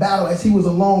go to battle as he was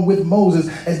along with Moses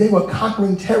as they were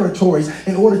conquering territories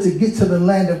in order to get to the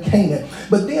land of Canaan.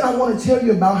 But then I want to tell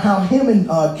you about how him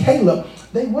and Caleb,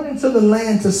 they went into the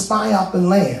land to spy out the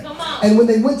land. And when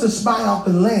they went to spy out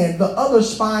the land, the other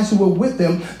spies who were with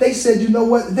them, they said, you know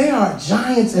what? There are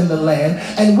giants in the land,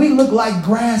 and we look like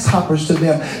grasshoppers to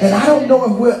them. And I don't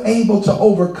know if we're able to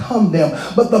overcome them.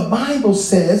 But the Bible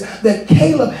says that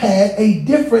Caleb had a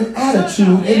different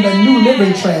attitude in the New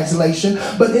Living Translation.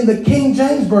 But in the King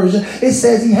James Version, it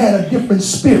says he had a different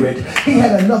spirit. He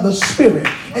had another spirit.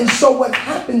 And so what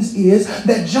happens is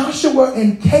that Joshua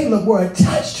and Caleb were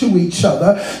attached to each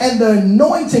other, and the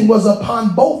anointing was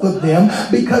upon both of them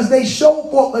because they show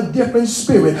forth a different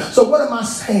spirit. So what am I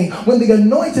saying? When the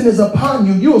anointing is upon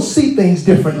you, you'll see things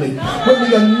differently. When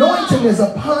the anointing is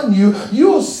upon you,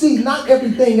 you'll see not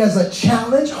everything as a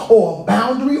challenge or a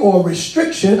boundary or a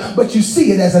restriction, but you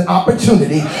see it as an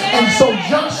opportunity. And so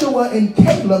Joshua and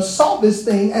Caleb saw this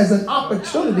thing as an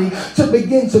opportunity to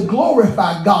begin to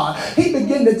glorify God. He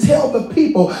began to tell the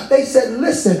people, they said,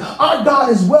 listen, our God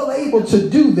is well able to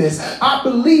do this. I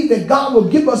believe that God will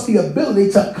give us the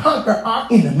ability to conquer our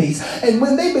enemies. And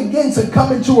when they begin to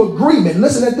come into agreement,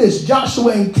 listen at this,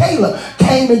 Joshua and Caleb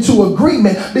came into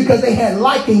agreement because they had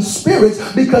liking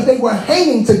spirits, because they were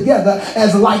hanging together together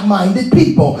as like-minded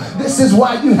people. This is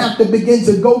why you have to begin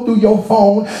to go through your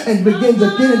phone and begin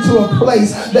to get into a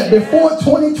place that before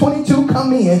 2022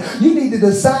 come in, you need to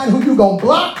decide who you're going to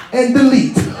block and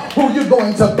delete. Who you're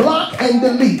going to block and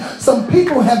delete. Some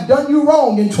people have done you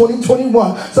wrong in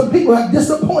 2021. Some people have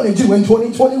disappointed you in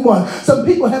 2021. Some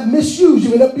people have misused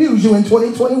you and abused you in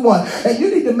 2021. And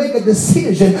you need to make a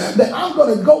decision that I'm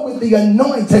going to go with the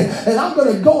anointing, and I'm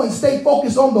going to go and stay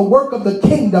focused on the work of the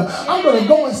kingdom. I'm going to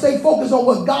go and stay focused on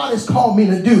what God has called me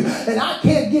to do. And I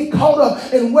can't get caught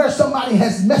up in where somebody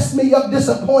has messed me up,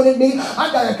 disappointed me.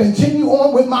 I got to continue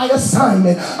on with my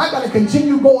assignment. I got to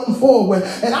continue going forward.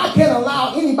 And I can't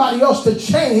allow anybody else to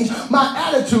change my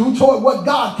attitude toward what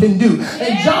God can do.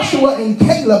 And Joshua and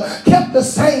Caleb kept the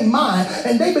same mind,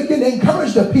 and they began to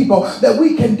encourage the people that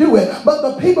we can do it. But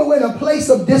the people were in a place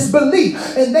of disbelief,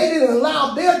 and they didn't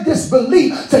allow their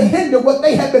disbelief to hinder what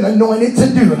they had been anointed to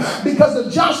do. Because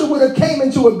if Joshua would have came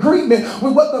into agreement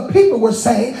with what the people were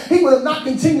saying, he would have not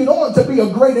continued on to be a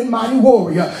great and mighty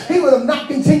warrior. He would have not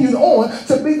continued on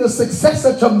to be the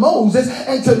successor to Moses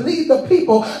and to lead the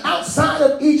people outside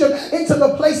of Egypt into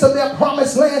the place of their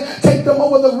promised land, take them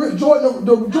over the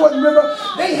Jordan River.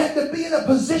 They had to be in a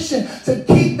position to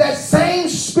keep that same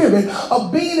spirit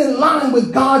of being in line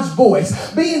with God's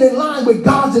voice, being in line with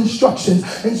God's instructions.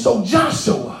 And so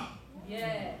Joshua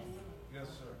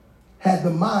had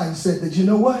the mindset that, you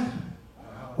know what?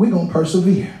 We're going to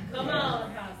persevere. Come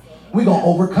on, we're going to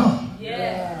overcome.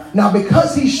 Now,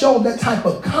 because he showed that type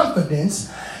of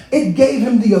confidence, it gave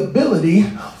him the ability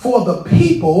for the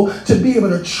people to be able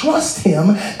to trust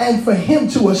him and for him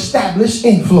to establish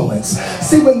influence.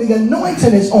 See, when the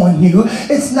anointing is on you,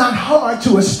 it's not hard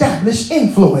to establish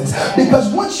influence,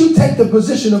 because once you take the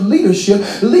position of leadership,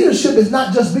 leadership is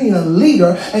not just being a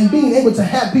leader and being able to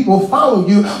have people follow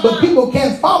you, but people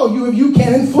can't follow you if you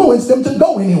can't influence them to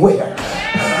go anywhere.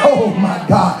 Oh my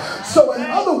God. So in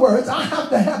other words, I have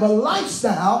to have a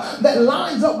lifestyle that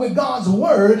lines up with God's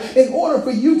word in order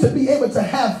for you to be able to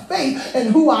have faith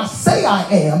in who I say I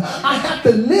am. I have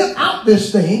to live out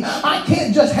this thing. I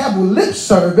can't just have lip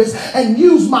service and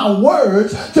use my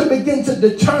words to begin to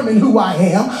determine who I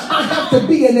am. I have to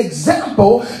be an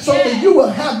example so that you will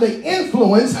have the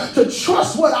influence to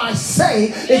trust what I say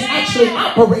is actually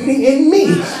operating in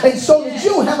me. And so that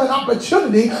you have an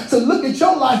opportunity to look at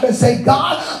your life and say,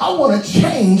 God, I want to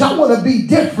change. I want to be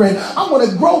different. I want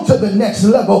to grow to the next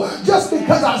level. Just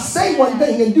because I say one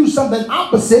thing and do something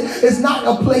opposite is not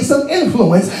a place of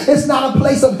influence. It's not a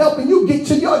place of helping you get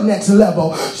to your next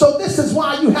level. So this is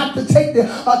why you have to take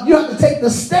the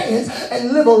stance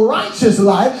and live a righteous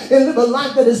life and live a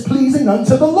life that is pleasing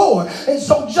unto the Lord. And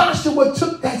so Joshua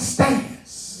took that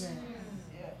stance.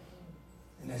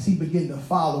 And as he began to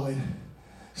follow and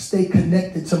stay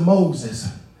connected to Moses,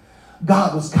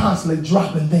 God was constantly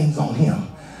dropping things on him.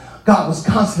 God was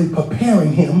constantly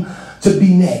preparing him to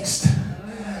be next.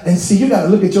 And see, you got to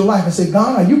look at your life and say,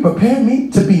 God, are you preparing me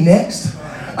to be next?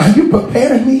 Are you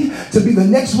preparing me to be the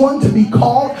next one, to be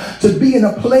called, to be in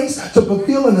a place, to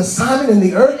fulfill an assignment in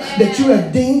the earth that you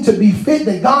have deemed to be fit,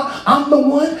 that God, I'm the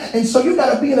one? And so you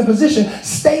got to be in a position,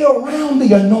 stay around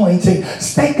the anointing,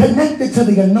 stay connected to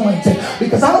the anointing,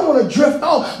 because I don't want to drift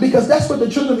off, because that's what the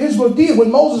children of Israel did when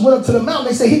Moses went up to the mountain.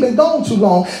 They said, he's been gone too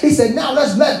long. He said, now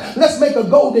let's make a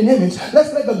golden image.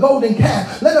 Let's make a golden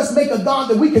calf. Let us make a God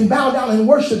that we can bow down and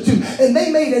worship to. And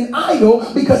they made an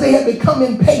idol because they had become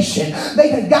impatient. They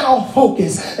had got off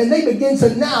focus, and they begin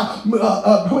to now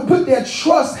put their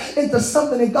trust into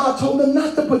something that God told them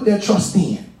not to put their trust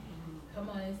in. Come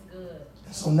on, it's good.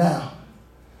 So now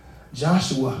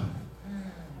Joshua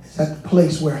is at the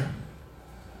place where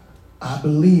I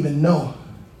believe and know.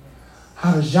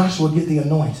 How does Joshua get the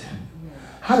anointing?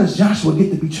 How does Joshua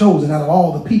get to be chosen out of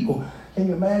all the people? Can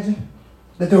you imagine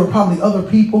that there were probably other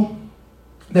people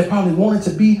that probably wanted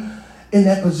to be in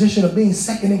that position of being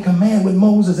second in command with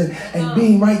Moses and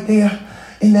being right there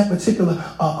in that particular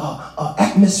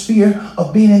atmosphere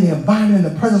of being in the environment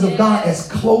and the presence of God,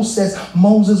 as close as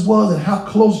Moses was and how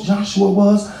close Joshua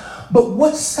was. But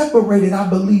what separated, I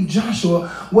believe,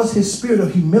 Joshua was his spirit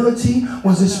of humility,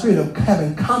 was his spirit of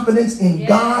having confidence in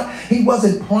God. He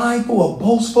wasn't prideful or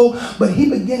boastful, but he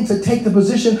began to take the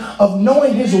position of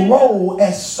knowing his role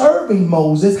as serving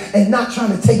Moses and not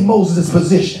trying to take Moses'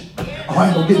 position. Oh, I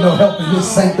ain't gonna get no help in this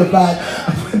sanctified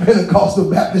Pentecostal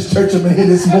Baptist Church up in here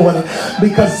this morning,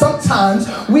 because sometimes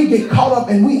we get caught up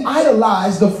and we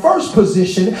idolize the first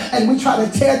position and we try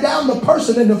to tear down the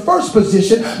person in the first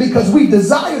position because we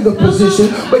desire the position,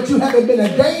 but you haven't been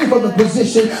ordained for the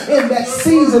position in that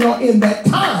season or in that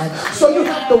time. So you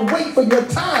have to wait for your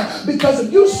time, because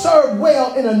if you serve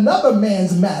well in another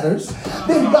man's matters,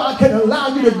 then God can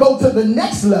allow you to go to the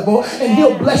next level and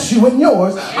he'll bless you in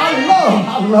yours. I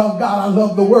love God. I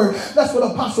love the word. That's what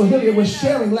Apostle Hilliard was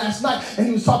sharing last night, and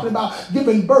he was talking about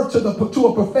giving birth to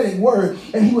a prophetic word,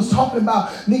 and he was talking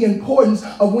about the importance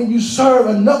of when you serve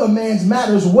another man's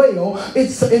matters well,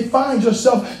 it finds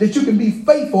yourself that you can be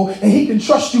faithful and he can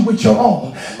trust you with your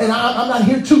own. And I'm not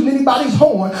here tooting anybody's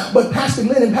horn, but Pastor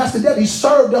Glenn and Pastor Debbie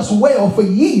served us well for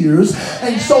years,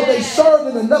 and so they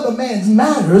served in another man's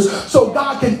matters so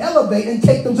God can elevate and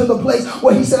take them to the place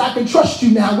where he said, I can trust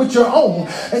you now with your own.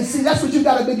 And see, that's what you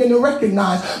got to begin to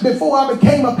recognize. Before I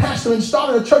became a pastor and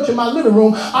started a church in my living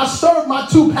room, I served my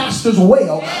two pastors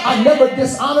well. I never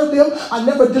dishonored them. I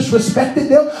never disrespected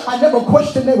them. I never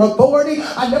questioned their authority.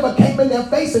 I never came in their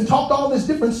face and talked all this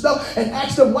different stuff and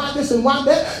asked them why this and why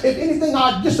that. If anything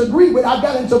I disagreed with, I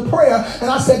got into prayer and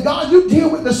I said, God, you deal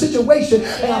with the situation,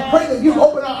 and I pray that you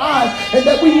open our eyes and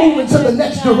that we move into the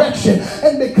next direction.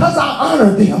 And because I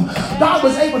honored them, God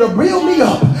was able to reel me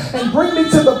up and bring me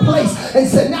to the place and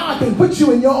said, now I can put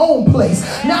you in your own place.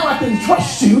 Now I can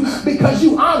trust you because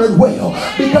you honored well,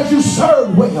 because you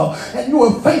served well, and you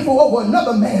were faithful over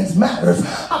another man's matters.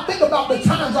 I think about the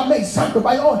times I made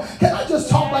sacrifice. Oh, can I just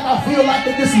talk like I feel like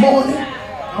it this morning?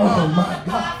 Oh my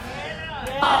God.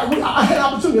 I had an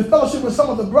opportunity to fellowship with some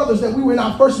of the brothers that we were in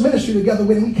our first ministry together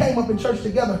with, and we came up in church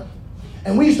together,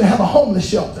 and we used to have a homeless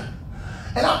shelter.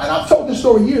 And I've told this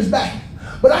story years back,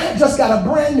 but I had just got a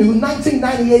brand new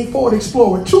 1998 Ford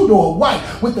Explorer, two-door, white,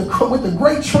 with the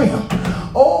gray trim.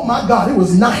 Oh my God, it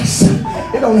was nice.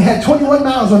 It only had 21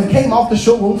 miles when it came off the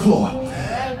showroom floor.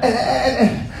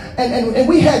 And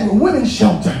we had a women's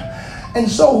shelter. And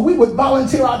so we would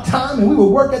volunteer our time and we would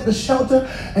work at the shelter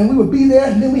and we would be there.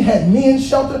 And then we had men's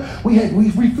shelter. We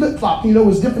flip-flopped. You know, it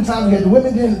was different times we had the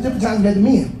women, then different times we had the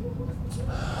men.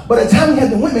 But at the time we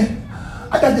had the women,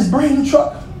 I got this brand new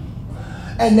truck.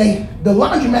 And the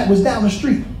laundromat was down the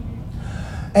street.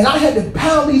 And I had to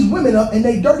pile these women up in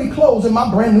their dirty clothes in my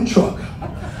brand new truck.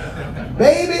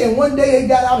 Baby, and one day they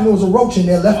got out and there was a roach in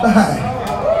there left behind.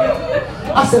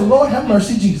 I said, Lord, have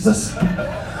mercy, Jesus.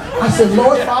 I said,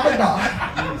 Lord, Father God.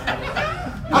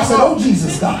 I said, oh,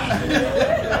 Jesus, God.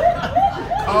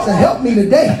 I said, help me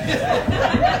today.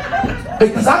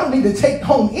 Because I don't need to take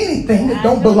home anything that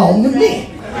don't belong to me.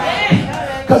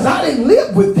 Because I didn't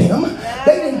live with them.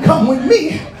 They didn't come with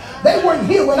me. They weren't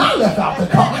here when I left out the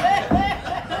car.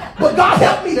 But God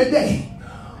help me today.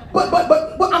 But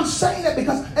I'm saying that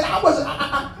because, and I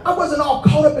wasn't all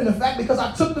caught up in the fact, because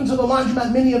I took them to the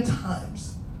laundromat many of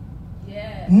times.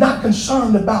 Yeah. Not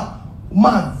concerned about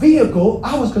my vehicle.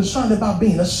 I was concerned about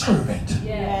being a servant.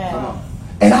 Yeah.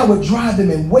 And I would drive them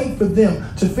and wait for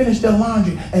them to finish their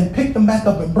laundry and pick them back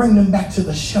up and bring them back to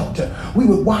the shelter. We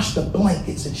would wash the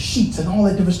blankets and sheets and all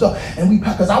that different stuff. And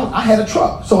because I had a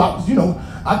truck, so I was,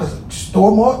 I could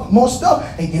store more stuff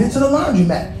and get it to the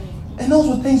laundromat. And those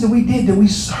were things that we did, that we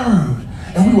served,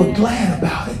 and we were glad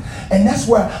about it. And that's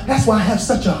why I have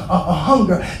such a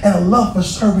hunger and a love for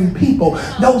serving people.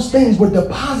 Those things were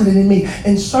deposited in me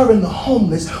in serving the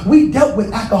homeless. We dealt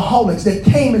with alcoholics that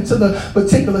came into the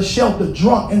particular shelter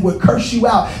drunk and would curse you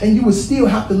out, and you would still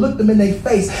have to look them in their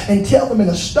face and tell them in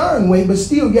a stern way, but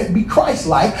still yet be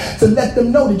Christ-like, to let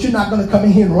them know that you're not going to come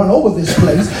in here and run over this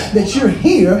place, that you're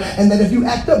here, and that if you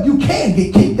act up, you can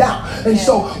get kicked out. And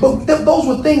so, but those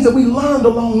were things that we learned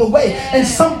along the way. And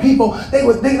some people, they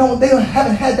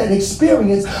haven't had that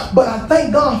experience, but I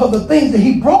thank God for the things that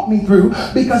he brought me through,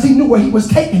 because he knew where he was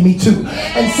taking me to.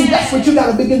 And see, that's what you got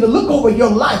to begin to look over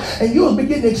your life, and you'll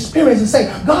begin to experience and say,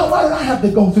 God, why did I have to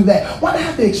go through that? Why did I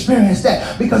have to experience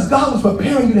that? Because God was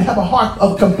preparing you to have a heart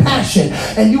of compassion,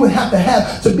 and you would have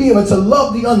to be able to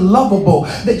love the unlovable,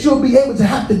 that you'll be able to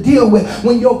have to deal with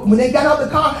when they got out the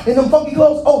car in them funky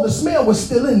clothes. Oh, the smell was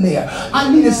still in there.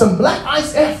 I needed some black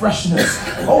ice air fresheners.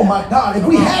 Oh my God, if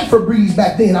we had Febreze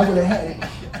back then, I would have had it.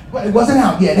 But it wasn't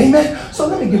out yet, amen? So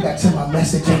let me get back to my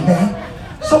message, amen?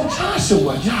 So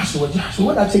Joshua,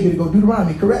 what did I take you to go?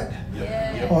 Deuteronomy, correct?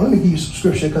 Yeah. Oh, let me give you some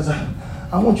scripture, because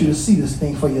I want you to see this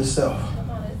thing for yourself.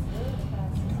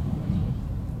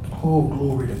 Oh,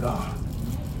 glory to God.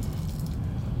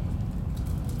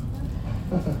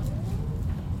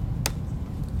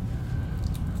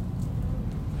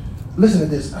 Listen to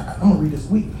this. I'm going to read this.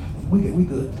 We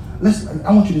good. Listen,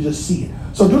 I want you to just see it.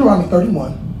 So Deuteronomy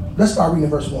 31. Let's start reading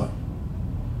verse 1.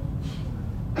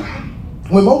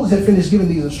 When Moses had finished giving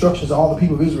these instructions to all the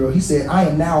people of Israel, he said, I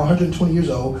am now 120 years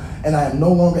old, and I am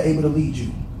no longer able to lead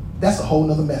you. That's a whole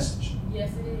nother message.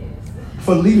 Yes, it is.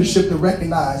 For leadership to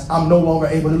recognize I'm no longer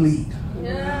able to lead.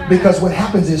 Yeah. Because what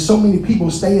happens is so many people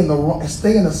stay in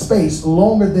a space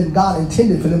longer than God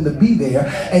intended for them to be there.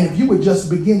 And if you would just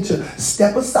begin to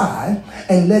step aside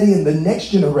and let in the next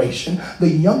generation, the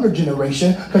younger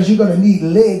generation, because you're going to need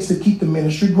legs to keep the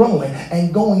ministry growing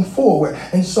and going forward.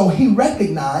 And so he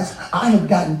recognized, I have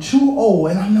gotten too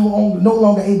old and I'm no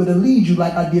longer able to lead you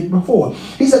like I did before.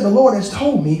 He said, the Lord has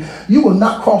told me you will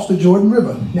not cross the Jordan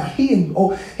River. Now he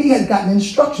had gotten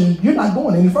instructions, you're not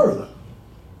going any further.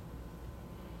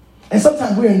 And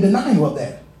sometimes we're in denial of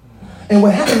that. And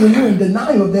what happens when you're in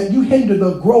denial of that, you hinder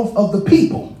the growth of the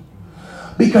people.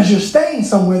 Because you're staying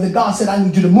somewhere that God said, I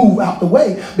need you to move out the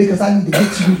way because I need to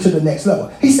get you to the next level.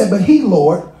 He said, but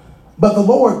the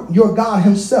Lord, your God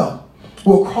himself,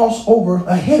 will cross over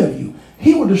ahead of you.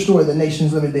 He will destroy the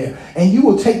nations living there, and you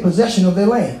will take possession of their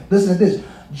land. Listen to this.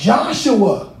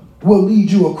 Joshua will lead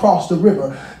you across the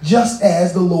river, just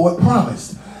as the Lord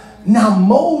promised. Now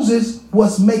Moses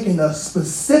was making a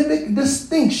specific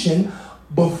distinction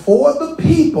before the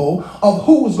people of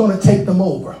who was going to take them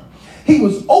over. He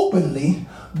was openly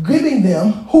giving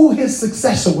them who his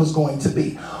successor was going to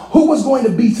be, who was going to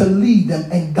be to lead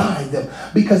them and guide them,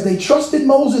 because they trusted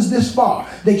Moses this far.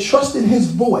 They trusted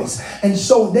his voice. And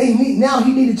so now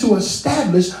he needed to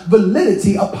establish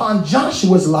validity upon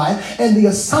Joshua's life and the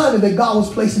assignment that God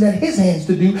was placing at his hands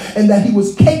to do, and that he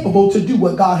was capable to do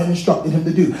what God had instructed him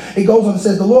to do. It goes on and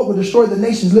says, the Lord will destroy the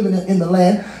nations living in the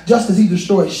land, just as he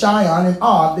destroyed Shion and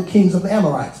Og, the kings of the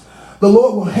Amorites. The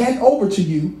Lord will hand over to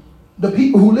you the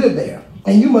people who live there,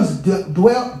 and you must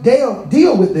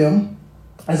deal with them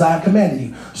as I have commanded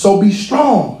you. So be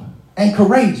strong and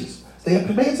courageous. Pay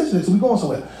attention to this. We're going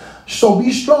somewhere. So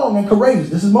be strong and courageous.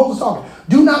 This is Moses talking.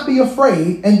 Do not be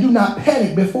afraid and do not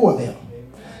panic before them.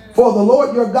 For the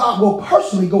Lord your God will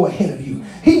personally go ahead of you.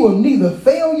 He will neither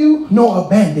fail you nor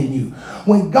abandon you.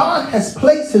 When God has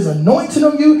placed his anointing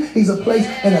on you, he's placed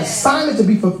an assignment to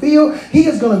be fulfilled. He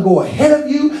is going to go ahead of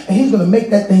you, and he's going to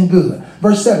make that thing good.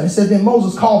 Verse 7, it says, then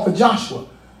Moses called for Joshua,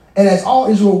 and as all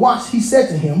Israel watched, he said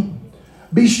to him,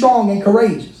 be strong and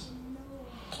courageous,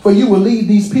 for you will lead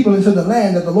these people into the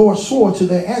land that the Lord swore to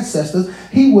their ancestors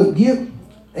he would give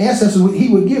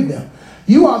them.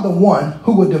 You are the one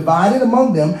who will divide it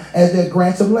among them as their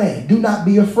grants of land. Do not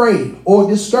be afraid or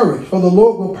discouraged, for the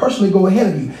Lord will personally go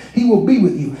ahead of you. He will be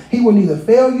with you. He will neither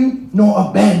fail you nor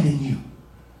abandon you.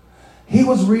 He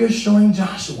was reassuring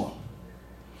Joshua,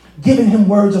 giving him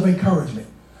words of encouragement,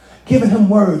 giving him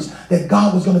words that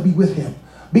God was going to be with him.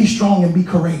 Be strong and be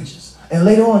courageous. And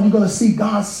later on, you're going to see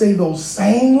God say those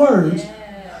same words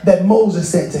that Moses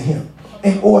said to him,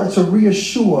 in order to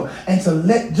reassure and to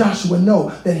let Joshua know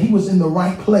that he was in the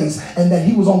right place and that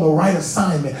he was on the right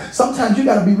assignment. Sometimes you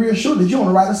got to be reassured that you're on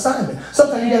the right assignment.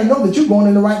 Sometimes you got to know that you're going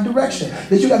in the right direction.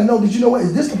 That you got to know that, you know what,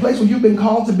 is this the place where you've been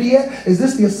called to be at? Is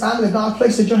this the assignment that God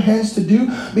placed at your hands to do?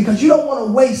 Because you don't want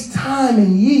to waste time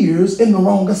and years in the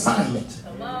wrong assignment.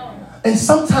 And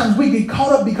sometimes we get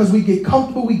caught up because we get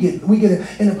comfortable. We get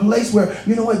in a place where,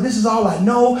 you know what, this is all I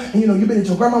know. And, you know, you've been at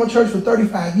your grandmama church for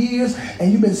 35 years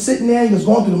and you've been sitting there and just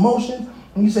going through the motions.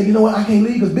 And you say, you know what, I can't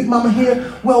leave because Big Mama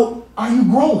here. Well, are you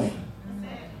growing?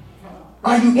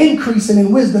 Are you increasing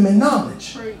in wisdom and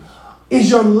knowledge? Is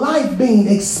your life being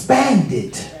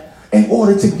expanded in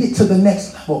order to get to the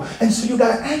next level? And so you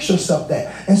got to ask yourself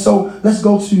that. And so let's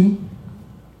go to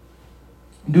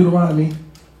Deuteronomy.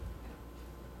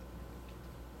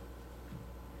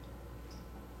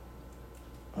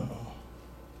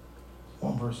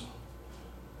 One verse.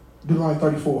 Deuteronomy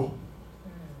 34.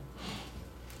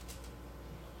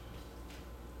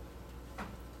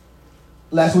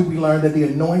 Last week we learned that the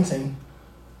anointing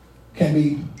can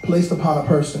be placed upon a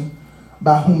person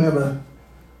by whomever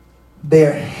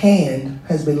their hand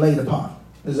has been laid upon.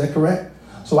 Is that correct?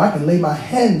 So I can lay my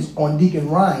hands on Deacon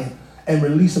Ryan and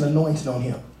release an anointing on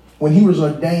him. When he was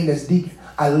ordained as deacon,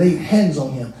 I laid hands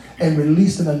on him and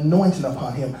released an anointing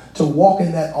upon him to walk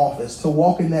in that office, to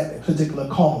walk in that particular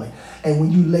calling. And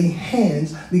when you lay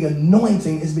hands, the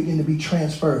anointing is beginning to be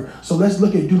transferred. So let's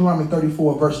look at Deuteronomy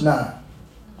 34, verse 9.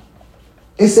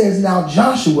 It says, now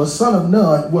Joshua, son of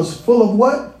Nun, was full of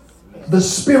what? The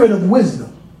spirit of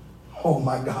wisdom. Oh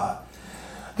my God.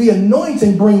 The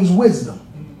anointing brings wisdom.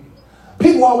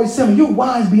 People always tell me, you're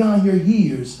wise beyond your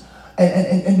years.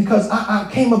 And because I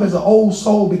came up as an old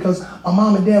soul because my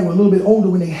mom and dad were a little bit older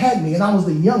when they had me and I was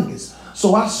the youngest.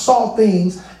 So I saw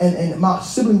things, and my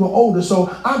siblings were older.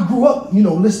 So I grew up,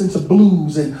 listening to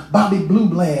blues and Bobby Blue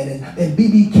Bland and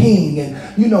B.B. King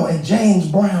and James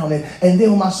Brown. And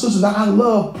then with my sisters, I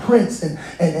love Prince and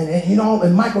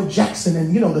Michael Jackson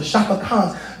and, the Chaka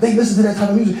Khans. They listened to that type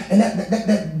of music, and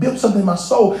that built something in my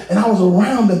soul. And I was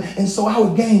around them. And so I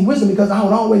would gain wisdom because I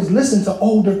would always listen to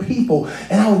older people,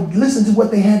 and I would listen to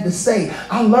what they had to say.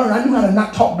 I knew how to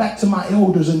not talk back to my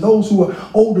elders and those who were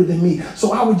older than me.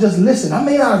 So I would just listen. I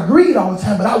may not agree all the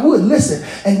time, but I would listen.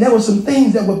 And there were some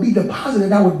things that would be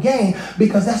deposited I would gain,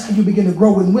 because that's how you begin to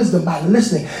grow in wisdom, by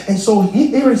listening. And so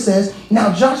here it says,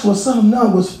 now Joshua, son of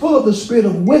Nun, was full of the spirit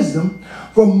of wisdom,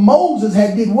 for Moses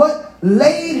had did what?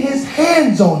 Laid his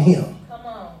hands on him. Come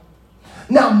on.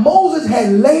 Now Moses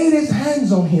had laid his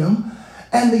hands on him,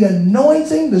 and the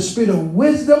anointing, the spirit of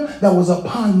wisdom that was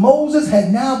upon Moses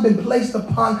had now been placed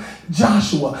upon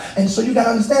Joshua. And so you got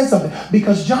to understand something,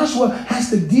 because Joshua has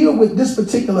to deal with this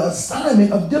particular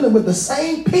assignment of dealing with the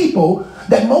same people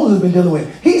that Moses has been dealing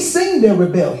with. He's seen their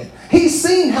rebellion. He's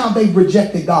seen how they've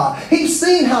rejected God. He's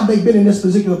seen how they've been in this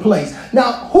particular place.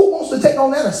 Now, who wants to take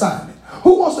on that assignment?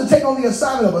 Who wants to take on the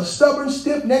assignment of a stubborn,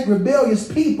 stiff-necked,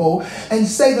 rebellious people and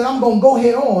say that I'm going to go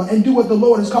head on and do what the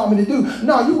Lord has called me to do?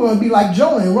 No, you're going to be like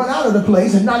Jonah and run out of the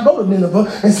place and not go to Nineveh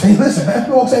and say, listen, man,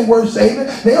 folks ain't worth saving.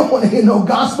 They don't want to hear no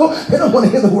gospel. They don't want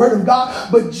to hear the word of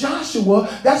God. But Joshua,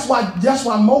 that's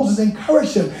why Moses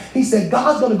encouraged him. He said,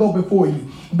 God's going to go before you.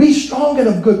 Be strong and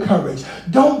of good courage.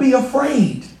 Don't be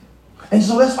afraid. And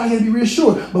so that's why he had to be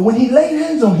reassured. But when he laid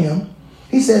hands on him,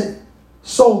 he said,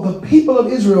 so the people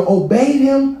of Israel obeyed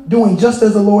him, doing just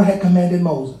as the Lord had commanded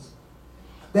Moses.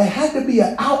 There had to be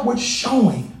an outward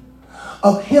showing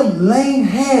of him laying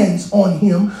hands on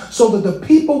him, so that the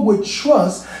people would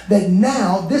trust that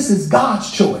now this is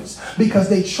God's choice, because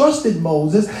they trusted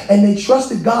Moses and they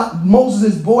trusted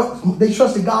Moses' voice. They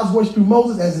trusted God's voice through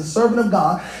Moses as a servant of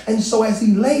God. And so as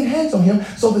he laid hands on him,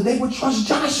 so that they would trust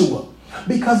Joshua.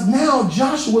 Because now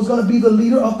Joshua was going to be the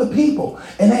leader of the people.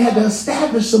 And they had to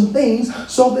establish some things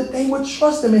so that they would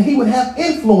trust him and he would have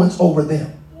influence over them.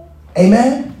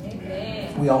 Amen?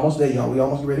 Amen. We almost there, y'all. We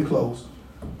almost ready to close.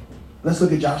 Let's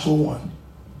look at Joshua 1.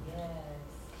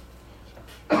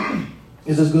 Yes.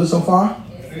 Is this good so far?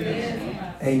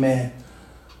 Yes. Amen.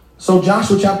 So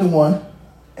Joshua chapter 1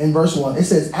 and verse 1. It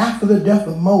says, after the death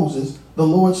of Moses, the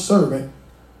Lord's servant,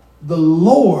 the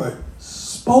Lord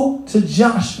spoke to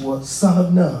Joshua, son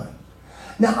of Nun.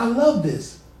 Now, I love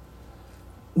this.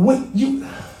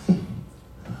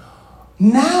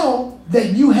 Now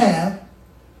that you have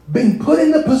been put in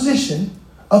the position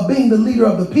of being the leader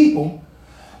of the people,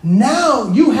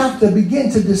 now you have to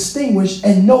begin to distinguish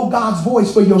and know God's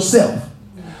voice for yourself.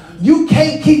 You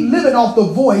can't keep living off the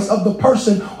voice of the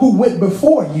person who went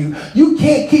before you. You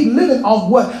can't keep living off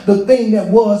what the thing that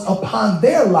was upon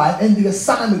their life and the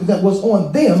assignment that was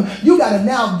on them. You got to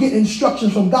now get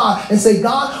instructions from God and say,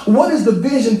 God, what is the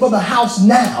vision for the house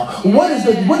now? What is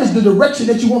the direction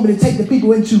that you want me to take the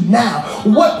people into now?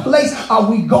 What place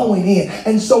are we going in?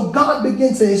 And so God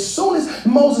begins to, as soon as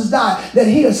Moses died, that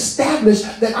he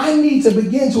established that I need to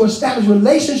begin to establish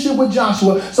relationship with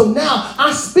Joshua. So now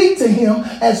I speak to him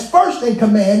as first in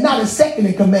command, not as second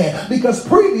in command. Because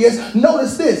previous,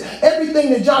 notice this, everything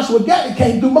that Joshua gathered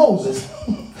came through Moses.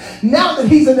 Now that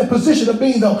he's in the position of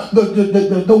being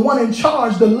the one in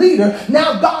charge, the leader,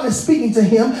 now God is speaking to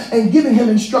him and giving him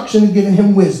instruction and giving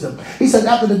him wisdom. He said,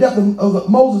 after the death of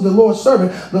Moses, the Lord's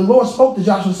servant, the Lord spoke to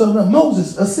Joshua, son of Nun,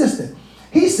 Moses' assistant.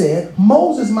 He said,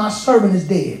 Moses, my servant, is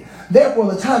dead.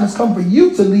 Therefore, the time has come for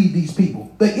you to lead these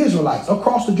people, the Israelites,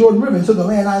 across the Jordan River into the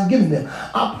land I have given them.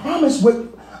 I promise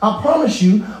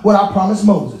you what I promised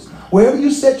Moses. Wherever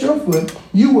you set your foot,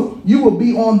 you will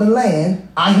be on the land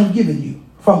I have given you.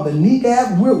 From the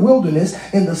Negab wilderness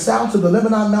in the south to the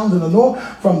Lebanon mountains in the north,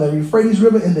 from the Euphrates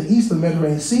River in the east to the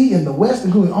Mediterranean Sea in the west,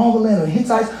 including all the land of the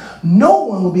Hittites, no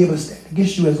one will be able to stand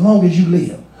against you as long as you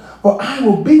live. For I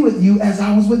will be with you as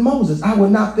I was with Moses. I will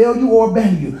not fail you or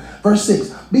abandon you. Verse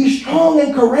 6, be strong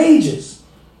and courageous,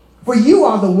 for you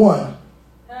are the one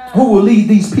who will lead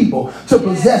these people to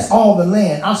possess all the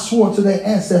land I swore to their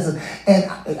ancestors,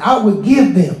 and I will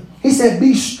give them. He said,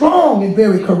 be strong and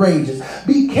very courageous.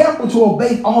 Be careful to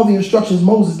obey all the instructions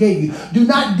Moses gave you. Do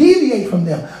not deviate from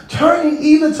them, turning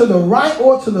either to the right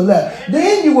or to the left.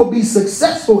 Then you will be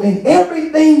successful in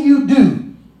everything you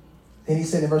do. And he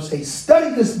said in verse 8,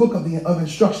 study this book of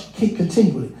instruction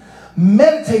continually.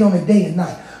 Meditate on it day and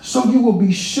night, so you will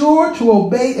be sure to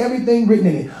obey everything written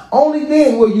in it. Only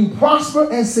then will you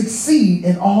prosper and succeed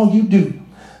in all you do.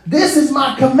 This is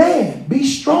my command. Be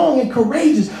strong and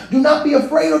courageous. Do not be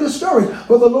afraid or discouraged,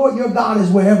 for the Lord your God is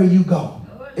wherever you go.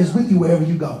 Is with you wherever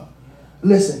you go.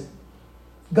 Listen,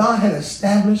 God had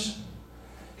established,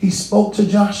 he spoke to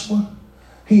Joshua,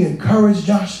 he encouraged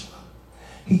Joshua.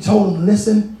 He told him,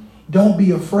 listen, don't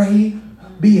be afraid,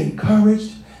 be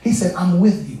encouraged. He said, I'm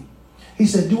with you. He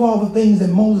said, do all the things that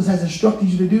Moses has instructed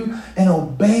you to do and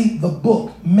obey the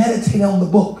book. Meditate on the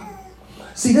book.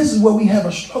 See, this is where we have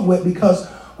a struggle with because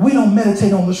we don't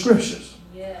meditate on the scriptures.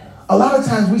 Yeah. A lot of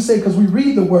times we say because we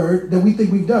read the word that we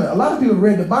think we've done it. A lot of people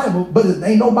read the Bible, but there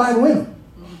ain't no Bible in them.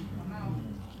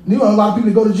 You know, a lot of people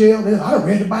that go to jail, I done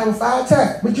read the Bible 5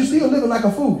 times, but you're still living like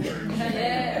a fool.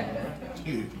 Yeah.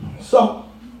 So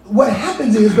what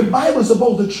happens is the Bible is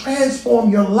supposed to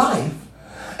transform your life.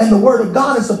 And the word of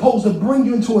God is supposed to bring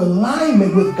you into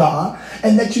alignment with God,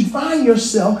 and that you find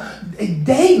yourself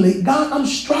daily, God, I'm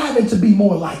striving to be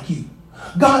more like you.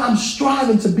 God, I'm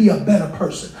striving to be a better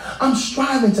person. I'm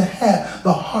striving to have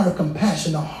the heart of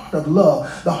compassion, the heart of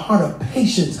love, the heart of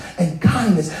patience and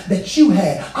kindness that you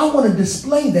had. I want to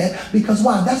display that because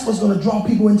why? That's what's going to draw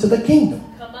people into the kingdom.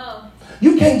 Come on.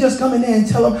 You can't just come in there and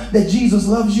tell them that Jesus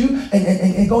loves you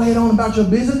and go ahead on about your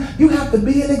business. You have to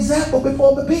be an example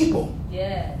before the people.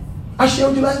 Yes. I shared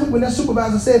with you last week when that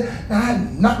supervisor said, I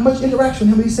had not much interaction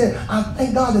with him, but he said, I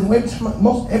thank God that every time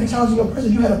I was in your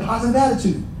presence, you had a positive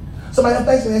attitude. Somebody else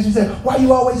thanks me and said, why are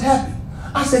you always happy?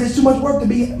 I said, it's too much work to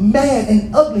be mad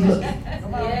and ugly looking.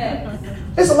 Yes.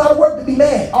 It's a lot of work to be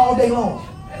mad all day long.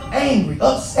 Angry,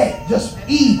 upset, just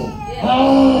evil. Yes.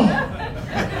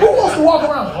 Who wants to walk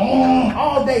around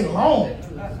all day long?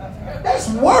 That's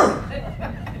work.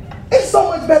 It's so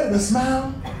much better to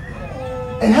smile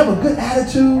and have a good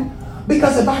attitude,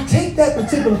 because if I take that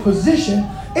particular position,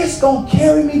 it's going to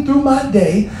carry me through my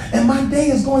day, and my day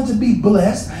is going to be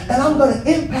blessed, and I'm going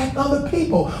to impact other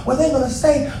people. What they're going to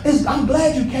say is, I'm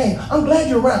glad you came. I'm glad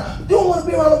you're around. You don't want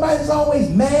to be around somebody that's always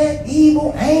mad,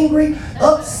 evil, angry,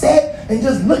 upset, and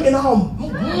just looking all,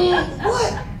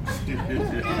 what?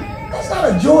 That's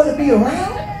not a joy to be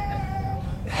around.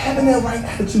 Having that right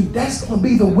attitude, that's going to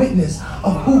be the witness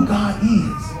of who God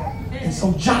is. And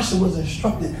so Joshua was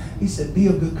instructed. He said, be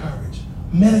of good courage.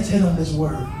 Meditate on this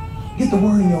word. Get the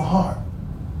word in your heart.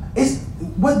 It's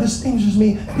what distinguishes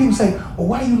me. People say, well,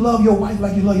 why do you love your wife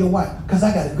like you love your wife? Because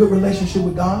I got a good relationship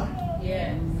with God.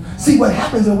 Yeah. See, what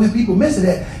happens and when people miss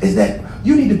it is that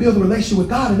you need to build a relationship with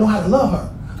God and know how to love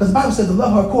her. Because the Bible says to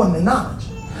love her according to knowledge.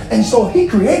 And so if he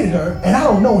created her and I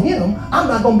don't know him, I'm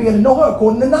not going to be able to know her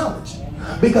according to knowledge.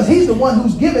 Because he's the one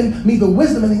who's given me the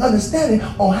wisdom and the understanding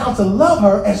on how to love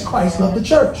her as Christ loved the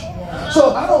church. So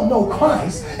if I don't know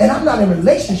Christ and I'm not in a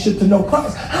relationship to know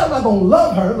Christ, how am I going to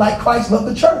love her like Christ loved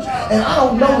the church? And I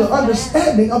don't know the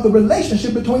understanding of the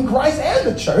relationship between Christ and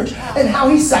the church and how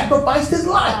he sacrificed his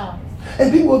life.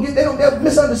 And people will they'll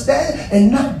misunderstand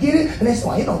and not get it. And they say,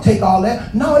 well, it don't take all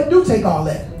that. No, it do take all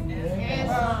that.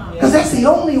 Because that's the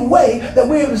only way that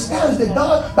we're able to establish that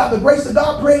God, by the grace of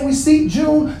God, praying we see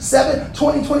June 7,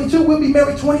 2022, we'll be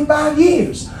married 25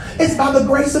 years. It's by the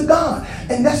grace of God.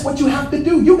 And that's what you have to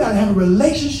do. You got to have a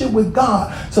relationship with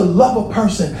God to love a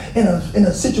person in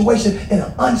a situation, in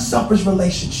an unselfish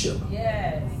relationship.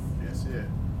 Yes. Yes, yeah.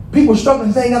 People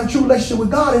struggling saying they got a true relationship with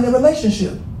God in their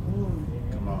relationship.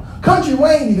 Country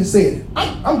Wayne even said it.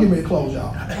 I'm getting ready to close,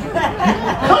 y'all.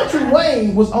 Country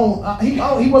Wayne was on.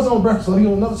 He wasn't on Breakfast Club. He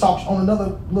was on another talk on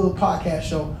another little podcast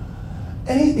show,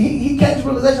 and he came to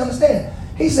realization. Understand?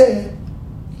 He said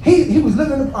he was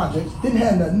living in the projects, didn't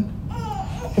have nothing.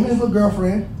 Him and his little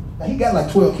girlfriend. Now he got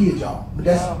like 12 kids, y'all. But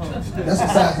that's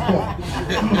besides the point.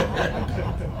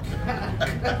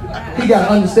 He got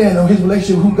to understand though his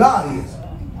relationship with who God is.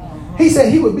 He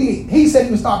said he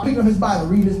would start picking up his Bible,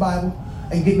 reading his Bible,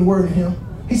 and getting the word in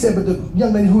him. He said, but the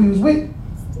young lady who he was with,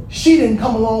 she didn't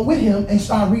come along with him and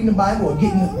start reading the Bible or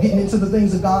getting into the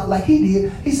things of God like he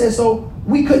did. He said, so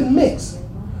we couldn't mix.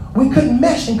 We couldn't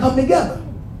mesh and come together.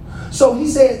 So he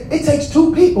said, it takes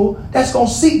two people that's going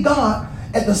to seek God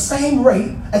at the same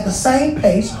rate, at the same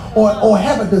pace, or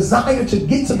have a desire to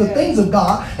get to the things of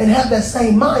God and have that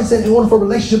same mindset in order for a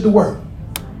relationship to work.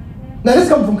 Now, this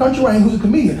comes from Country Wayne, who's a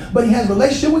comedian, but he has a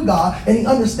relationship with God, and he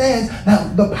understands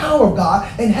the power of God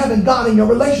and having God in your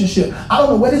relationship. I don't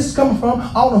know where this is coming from.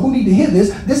 I don't know who need to hear this.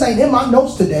 This ain't in my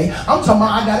notes today. I'm talking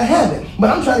about I got to have it.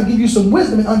 But I'm trying to give you some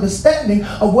wisdom and understanding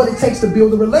of what it takes to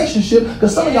build a relationship,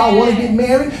 because some of y'all want to get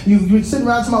married. You're sitting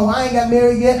around talking about, well, I ain't got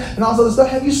married yet, and all this other stuff.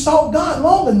 Have you sought God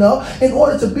long enough in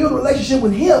order to build a relationship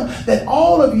with him that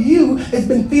all of you has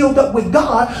been filled up with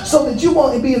God so that you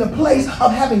won't be in a place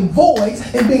of having voids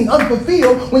and being unfulfilled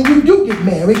when you do get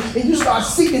married and you start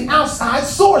seeking outside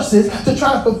sources to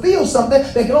try to fulfill something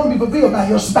that can only be fulfilled by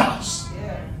your spouse.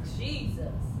 Yeah.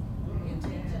 Jesus.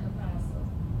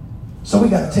 So we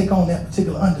got to take on that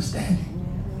particular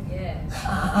understanding. Yes.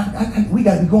 we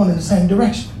got to be going in the same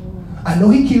direction. I know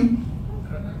he cute.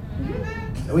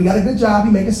 We got a good job.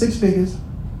 He making 6 figures.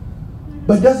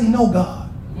 But does he know God?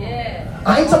 Yeah.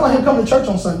 I ain't talking about him coming to church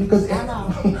on Sunday because,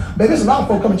 baby, there's a lot of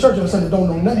folk coming to church on Sunday that don't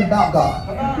know nothing about God.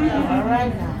 All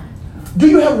right now. Do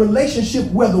you have a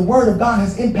relationship where the word of God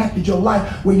has impacted your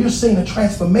life, where you're seeing a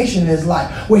transformation in his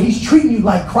life, where he's treating you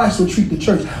like Christ would treat the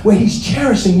church, where he's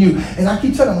cherishing you? And I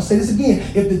keep telling you, I'm going to say this again.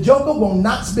 If the joker will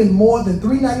not spend more than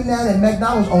 $3.99 at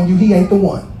McDonald's on you, he ain't the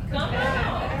one.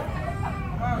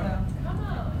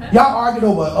 Y'all argued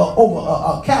over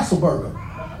a Castle burger.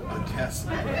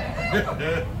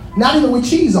 Not even with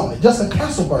cheese on it, just a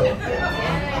Castle burger.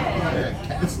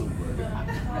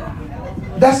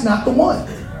 That's not the one.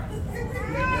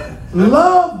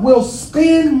 Love will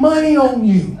spend money on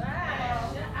you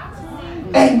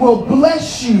and will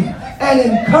bless you and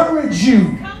encourage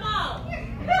you.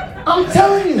 I'm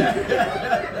telling you.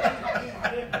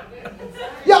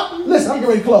 Y'all, listen, I'm getting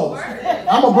ready to close.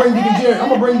 I'm gonna bring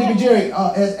Deacon Jerry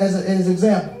as an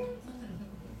example.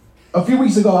 A few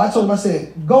weeks ago, I told him, I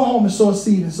said, go home and sow a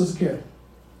seed in Sister Carrie.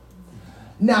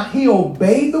 Now, he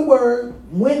obeyed the word,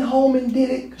 went home and did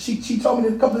it. She told me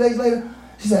that a couple of days later.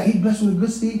 She said, he blessed with a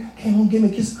good seed, came home, gave me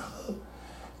a kiss and a hug.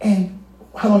 And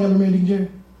how long y'all been married, Deacon Jerry?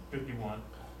 51.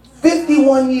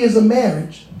 51 years of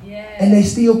marriage, and they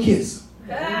still kiss.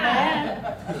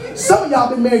 Some of y'all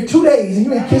been married 2 days, and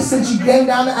you ain't kissed since you came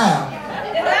down the aisle.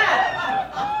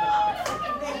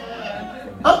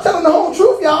 I'm telling the whole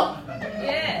truth, y'all.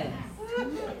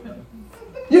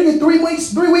 You get 3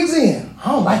 weeks in.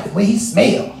 I don't like the way he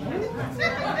smells.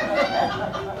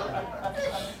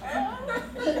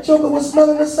 That joker was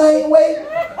smelling the same way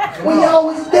when y'all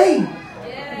was dating.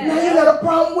 Now you got a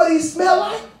problem with what he smell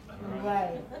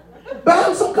like? Buy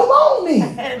him some cologne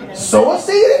then. Sow a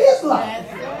seed in his life.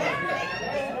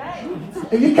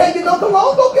 If you can't get no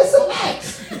cologne, go get some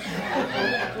Axe.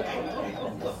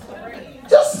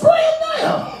 Just spray him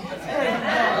down.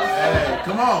 Hey,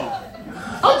 come on.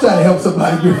 I'm trying to help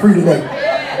somebody get free today.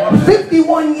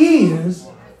 51 years,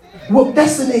 well,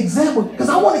 that's an example, because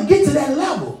I want to get to that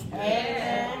level.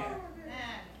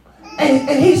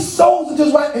 And he sows into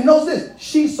his wife, and knows this,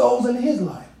 she sows into his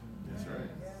life.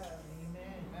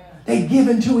 They give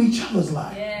into each other's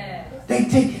life. They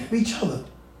take care of each other.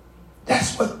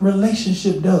 That's what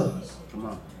relationship does.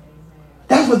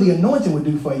 That's what the anointing would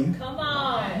do for you. Come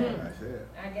on. I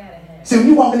gotta have it. See, when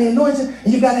you walk in the anointing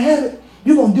and you gotta have it,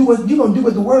 you're gonna do what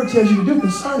the word tells you to do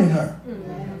concerning her.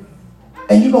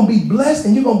 And you're gonna be blessed,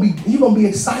 and you're gonna be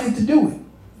excited to do it.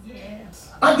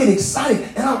 I get excited,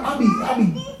 and I'll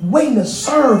be waiting to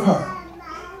serve her.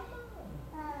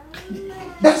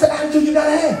 That's the attitude you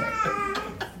gotta have.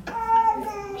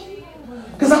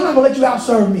 Because I'm not gonna let you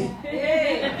outserve me.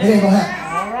 It ain't gonna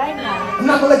happen. I'm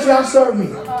not gonna let you outserve me.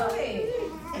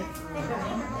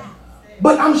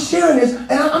 But I'm sharing this,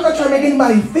 and I'm not trying to make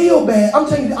anybody feel bad. I'm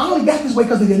telling you, I only got this way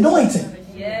because of the anointing.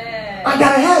 I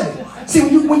gotta have it. See,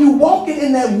 when you walk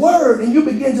in that word and you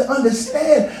begin to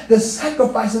understand the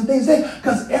sacrifice and things there,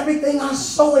 because everything I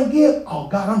sow and give, oh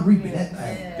God, I'm reaping that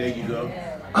thing. There you go.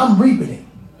 I'm reaping it.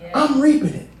 I'm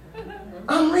reaping it.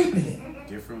 I'm reaping it.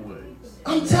 Different ways.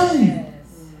 I'm telling you.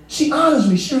 She honors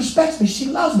me. She respects me. She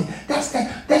loves me. That's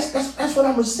what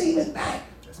I'm receiving back.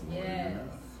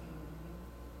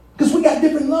 Because we got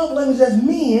different love languages as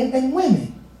men and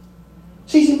women.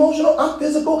 She's emotional. I'm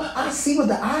physical. I see with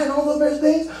the eye and all those various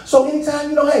things. So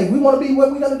anytime, hey, we want to be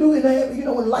what we're going to do in there,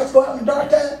 when the lights go out in the dark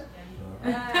time.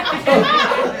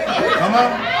 Come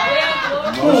on.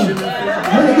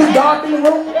 When it gets dark in the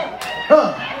room.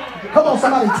 Come on,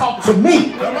 somebody talk to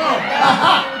me. Come on.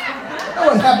 That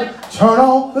what happened. Turn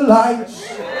on the lights.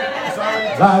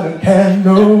 Light a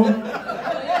candle.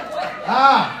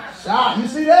 Shot. You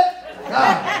see that?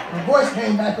 My voice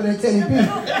came back for that Teddy P.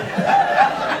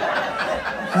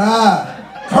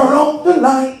 Turn on the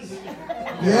lights.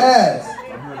 Yes.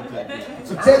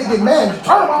 So Teddy get mad.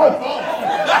 Turn them off.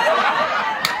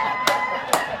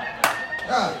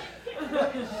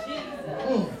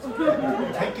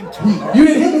 You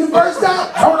didn't hit me the first time?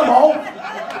 Turn them off.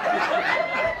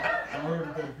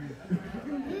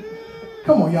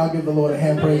 Come on, y'all give the Lord a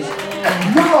hand praise.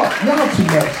 Y'all too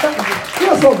much.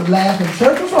 You're supposed to laugh in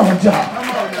church. What's wrong with y'all?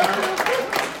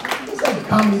 It's like a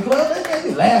comedy club. They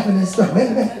be laughing and stuff.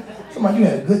 Somebody, you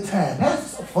had a good time.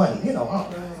 That's so funny,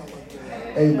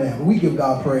 Amen. But we give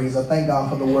God praise. I thank God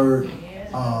for the word.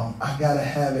 I gotta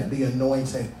have it. The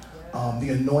anointing. The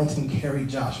anointing carried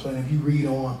Joshua. And if you read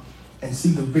on and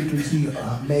see the victories he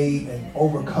made and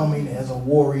overcoming as a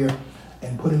warrior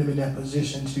and putting him in that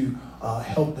position to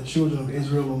help the children of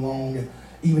Israel along, and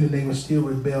even if they were still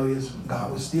rebellious,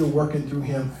 God was still working through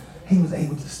him. he was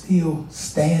able to still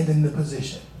stand in the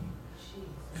position.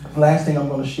 The last thing I'm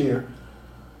going to share,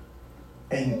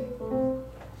 and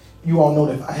you all know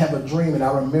that if I have a dream and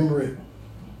I remember it,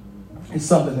 it's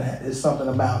something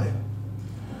about it.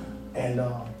 And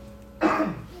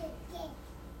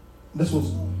this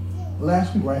was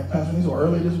last week, right, Pastor Denise, or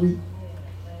early this week?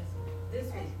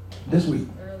 This week.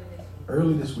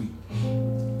 Early this week.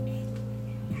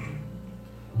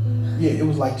 Yeah, it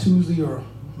was like Tuesday or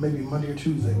maybe Monday or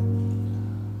Tuesday.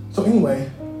 So anyway,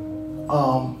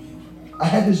 I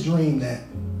had this dream that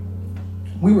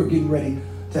we were getting ready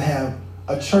to have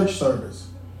a church service.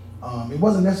 It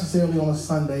wasn't necessarily on a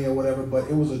Sunday or whatever, but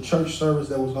it was a church service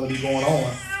that was going to be going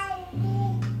on.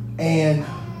 And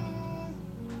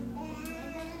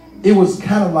it was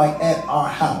kind of like at our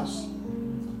house.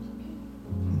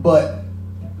 But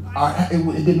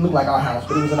it didn't look like our house,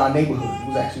 but it was in our neighborhood.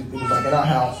 It was like in our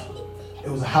house. It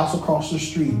was a house across the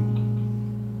street.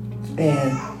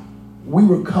 And we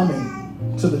were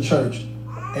coming to the church.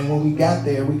 And when we got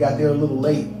there a little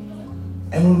late.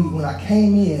 And when I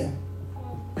came in,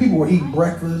 people were eating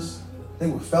breakfast. They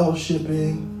were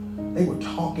fellowshipping. They were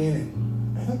talking.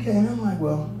 And okay, and I'm like,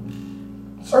 well,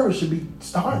 service should be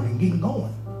starting and getting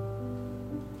going.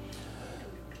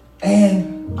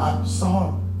 And I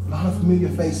saw a lot of familiar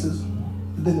faces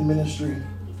within the ministry.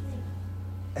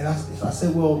 And I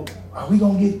said, well, are we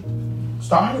going to get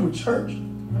started with church?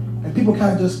 And people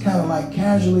kind of like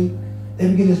casually, they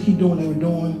began to keep doing what they were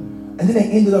doing. And then they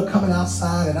ended up coming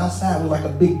outside, and outside was like a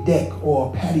big deck or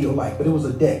a patio like, but it was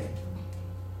a deck.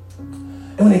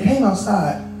 And when they came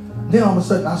outside, then all of a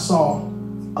sudden I saw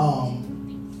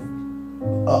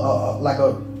like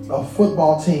a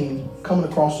football team coming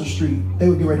across the street. They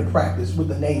would get ready to practice with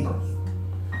the neighbor.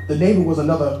 The neighbor was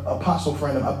another apostle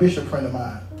friend, a bishop friend of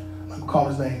mine. I'm going to call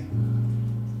his name.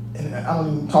 And I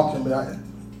don't even talk to him,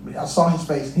 but I saw his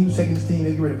face. He was taking his team,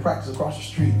 they get ready to practice across the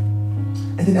street.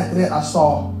 And then after that, I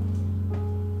saw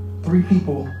 3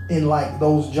 people in like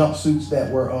those jumpsuits that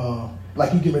were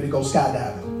like you get ready to go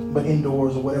skydiving, but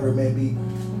indoors or whatever it may be.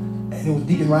 And it was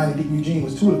Deacon Ryan and Deacon Eugene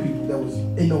was 2 of the people that was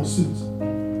in those suits.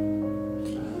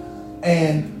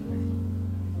 And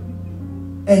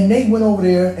they went over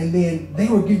there, and then they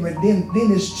were getting ready. Then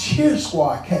this cheer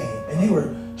squad came, and they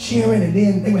were cheering, and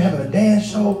then they were having a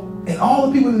dance show, and all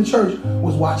the people in the church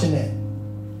was watching that.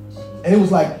 And it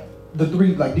was like the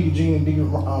 3, like Deacon Eugene and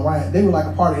Deacon Ryan, they were like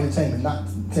a part of entertainment, not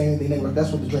saying anything.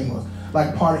 That's what the dream was,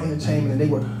 like a part of entertainment, and they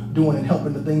were doing and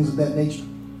helping the things of that nature.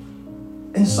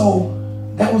 And so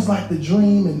that was like the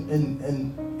dream,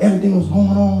 and everything was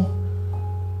going on.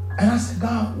 And I said,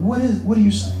 God, what are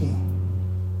you saying?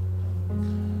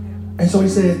 And so he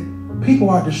said, people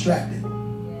are distracted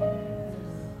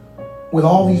with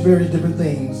all these various different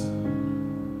things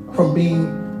from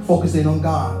being focused in on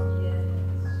God.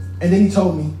 And then he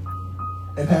told me,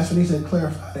 and Pastor Lisa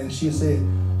clarified, and she said,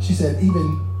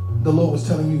 even the Lord was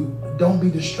telling you, don't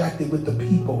be distracted with the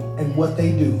people and what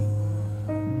they do.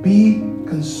 Be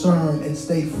concerned and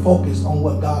stay focused on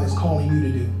what God is calling you to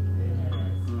do.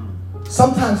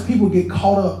 Sometimes people get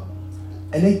caught up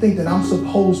and they think that I'm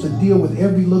supposed to deal with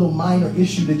every little minor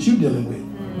issue that you're dealing with.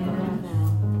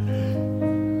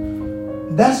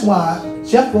 That's why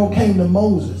Jethro came to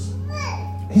Moses.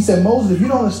 He said, Moses, if you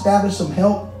don't establish some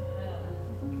help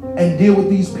and deal with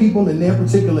these people and their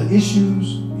particular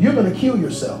issues, you're going to kill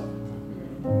yourself.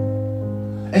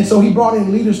 And so he brought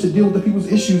in leaders to deal with the people's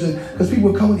issues, and because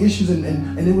people were coming with issues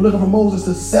and they were looking for Moses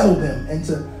to settle them and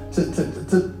to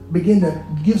begin to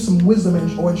give some wisdom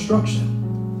or instruction.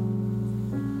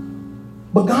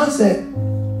 But God said,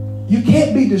 you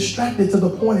can't be distracted to the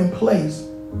point and place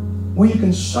where you're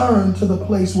concerned to the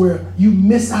place where you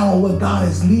miss out on what God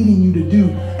is leading you to do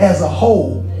as a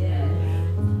whole.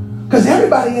 Because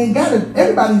everybody's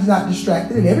not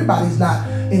distracted, and everybody's not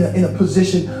in a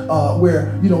position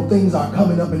where, things are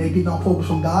coming up and they're getting off focus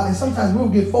from God. And sometimes we'll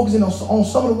get focusing on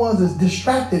some of the ones that's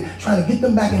distracted, trying to get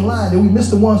them back in line, and we miss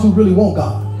the ones who really want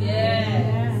God. Yes.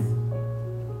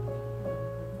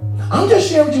 I'm just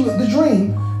sharing with you the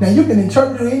dream. Now you can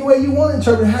interpret it any way you want to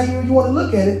interpret it, how you want to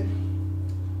look at it.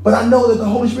 But I know that the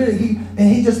Holy Spirit, he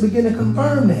just began to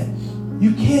confirm that.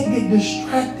 You can't get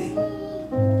distracted.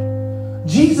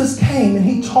 Jesus came and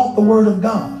he taught the word of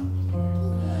God.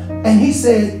 And he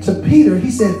said to Peter, he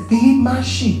said, feed my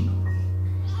sheep.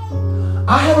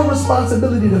 I have a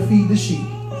responsibility to feed the sheep.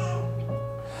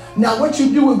 Now what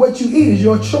you do with what you eat is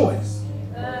your choice.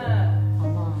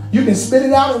 You can spit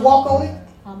it out and walk on it.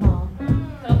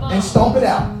 And stomp it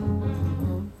out.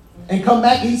 And come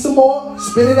back, eat some more,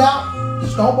 spit it out,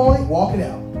 stomp on it, walk it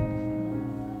out.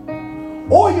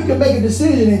 Or you can make a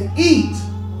decision and eat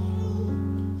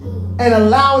and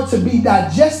allow it to be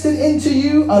digested into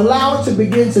you, allow it to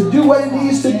begin to do what it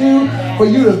needs to do, for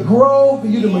you to grow, for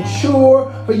you to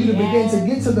mature, for you to begin to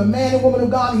get to the man and woman of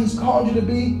God He's called you to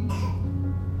be.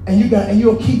 And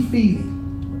you'll keep feeding,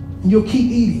 and you'll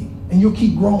keep eating, and you'll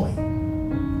keep growing.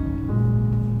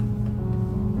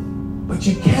 But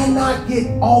you cannot get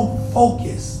off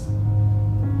focus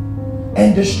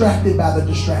and distracted by the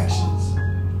distractions.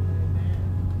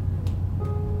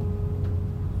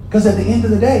 Because at the end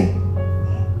of the day,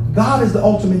 God is the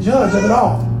ultimate judge of it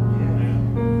all.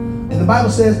 And the Bible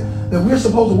says that we're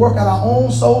supposed to work out our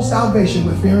own soul salvation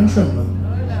with fear and trembling.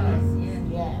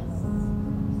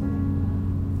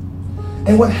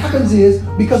 And what happens is,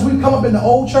 because we've come up in the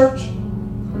old church,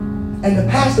 and the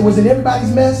pastor was in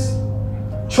everybody's mess,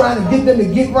 trying to get them to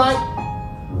get right,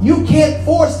 you can't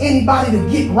force anybody to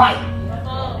get right.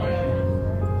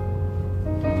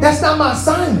 That's not my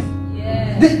assignment.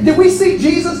 Did we see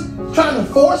Jesus trying to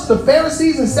force the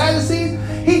Pharisees and Sadducees?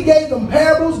 He gave them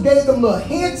parables, gave them little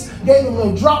hints, gave them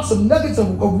little drops of nuggets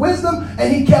of wisdom,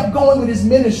 and he kept going with his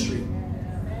ministry.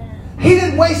 He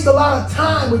didn't waste a lot of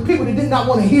time with people that did not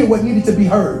want to hear what needed to be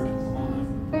heard.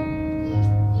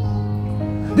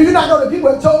 Do you not know that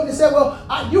people have told me and said, well,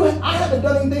 I haven't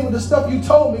done anything with the stuff you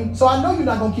told me, so I know you're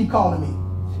not going to keep calling me.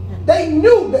 They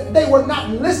knew that they were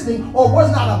not listening or was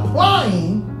not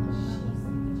applying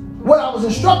what I was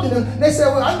instructing them. They said,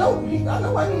 well, I know I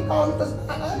need to call you, because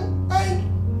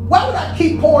why would I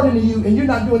keep pouring into you and you're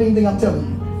not doing anything I'm telling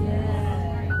you?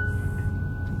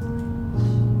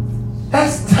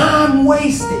 That's time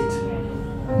wasted.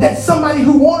 That somebody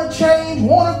who want to change,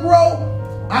 want to grow,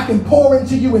 I can pour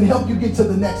into you and help you get to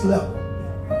the next level.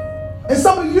 And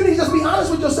some of you need to just be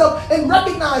honest with yourself and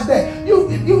recognize that.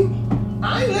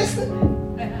 I ain't listening.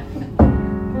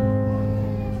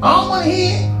 I don't want to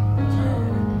hear it.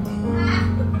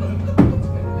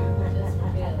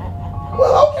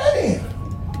 Well, okay then.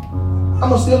 I'm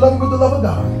going to still love you with the love of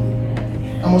God.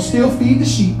 I'm going to still feed the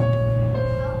sheep.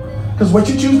 Because what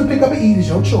you choose to pick up and eat is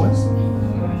your choice.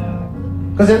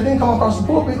 Because everything come across the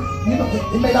pulpit,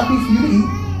 it may not be for you to eat.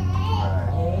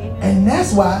 And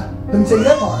that's why, let me tell you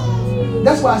that part.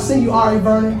 That's why I send you Ari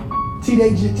Vernon,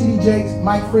 T.D. Jakes,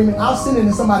 Mike Freeman. I'll send it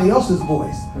in somebody else's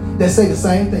voice that say the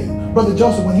same thing. Brother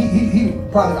Joseph, when he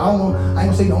probably, I don't know, I ain't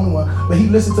gonna say the only one, but he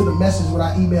listened to the message when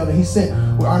I emailed and he sent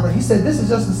with Ari Vernon. He said, this is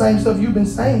just the same stuff you've been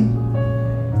saying.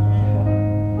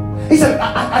 He said,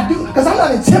 I do, because I'm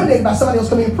not intimidated by somebody else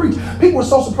coming and preach. People were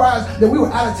so surprised that we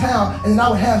were out of town and then I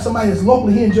would have somebody that's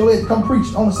locally here in Joliet to come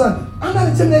preach on a Sunday. I'm not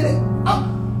intimidated.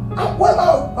 What am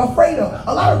I afraid of?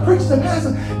 A lot of preachers and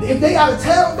pastors, if they out of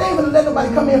town, they ain't gonna let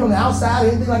nobody come in from the outside or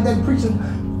anything like that preaching.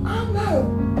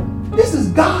 This is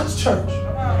God's church.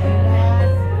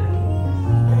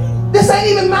 This ain't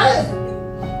even mine.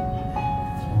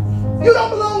 You don't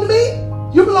belong to me.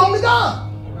 You belong to God.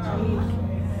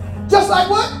 Just like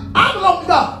what? I belong to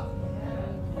God.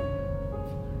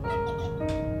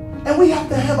 And we have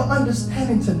to have an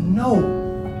understanding to know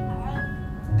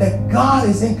that God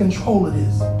is in control of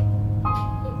this.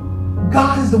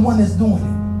 God is the one that's doing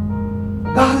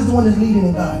it. God is the one that's leading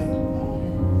and guiding.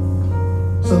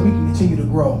 So we can continue to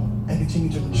grow and continue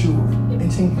to mature and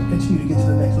continue to get to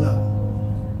the next level.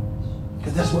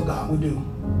 Because that's what God will do.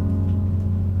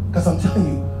 Because I'm telling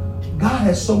you, God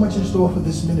has so much in store for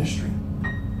this ministry.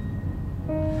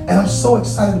 And I'm so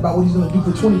excited about what he's going to do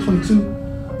for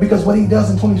 2022, because what he does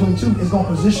in 2022 is going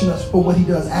to position us for what he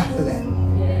does after that.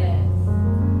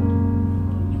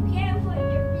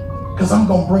 Because I'm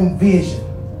going to bring vision,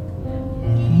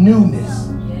 newness,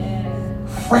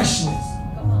 freshness.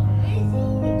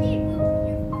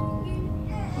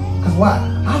 Because why?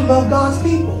 I love God's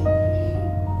people.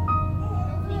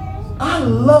 I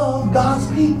love God's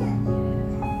people.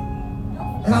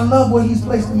 And I love what he's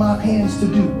placed in my hands to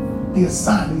do. The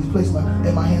assignment he's placed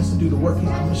in my hands to do, the work he's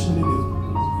commissioned to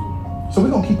do. So we're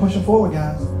going to keep pushing forward,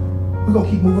 guys. We're going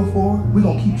to keep moving forward. We're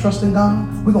going to keep trusting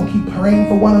God. We're going to keep praying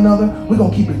for one another. We're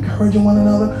going to keep encouraging one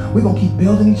another. We're going to keep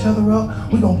building each other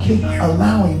up. We're going to keep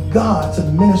allowing God to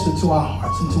minister to our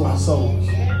hearts and to our souls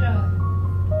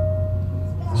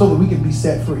so that we can be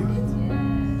set free.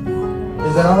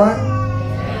 Is that all right?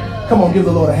 Come on, give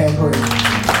the Lord a hand praise.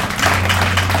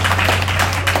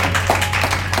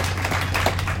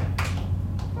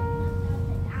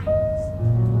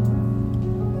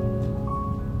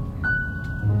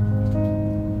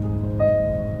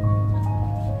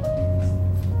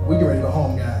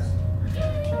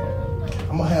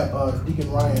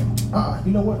 Deacon Ryan,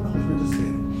 you know what? I'm just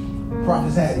kidding.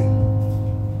 Prophetess Hattie.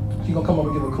 She's going to come up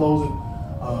and give a closing,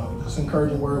 just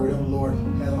encouraging word, whatever the Lord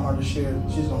has on her to share.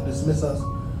 She's going to dismiss us,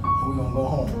 and we're going to go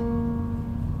home.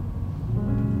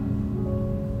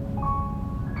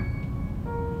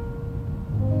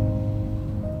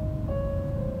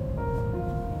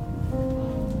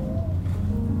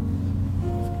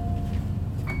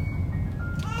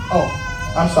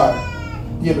 I'm sorry.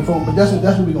 Yeah, but that's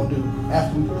what we're gonna do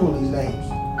after we pull these names.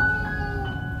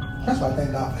 That's why I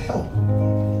thank God for help.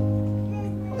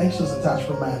 Thanks, Sister Tasha,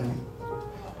 for reminding me.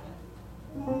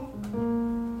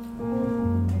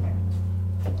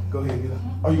 Go ahead, get it.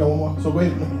 Oh, you got one more? So go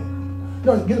ahead.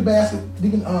 No, get a basket.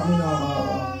 Deacon,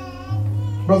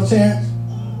 Brother Terrence.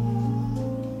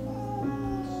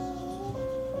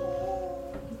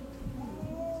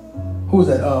 Who is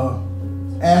that?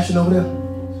 Ashton over there?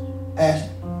 Ashton.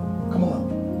 Come on up.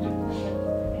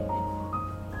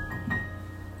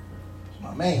 It's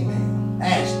my main man.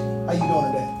 Ashton. How you doing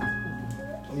today?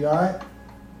 You alright?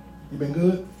 You been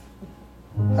good?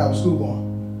 How's school going?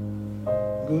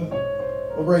 Good?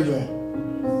 What grade you in?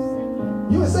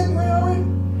 You in second grade already?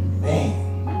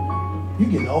 Man, you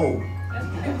getting old.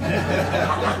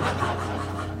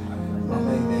 My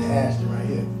main man Ashton right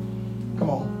here. Come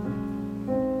on.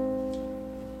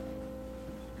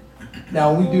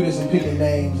 Now, when we do this and picking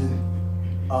names, and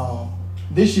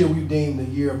this year we've deemed the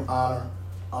year of honor,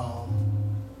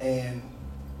 and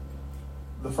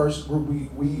the first group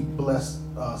we blessed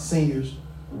seniors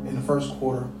in the first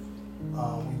quarter.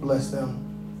 We blessed them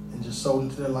and just sold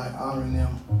into their life, honoring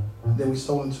them. And then we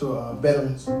sold into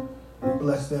veterans, we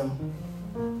blessed them,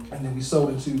 and then we sold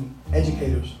into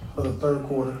educators for the third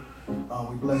quarter.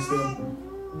 We blessed them.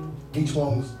 Each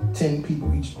one was 10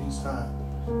 people each time,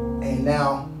 and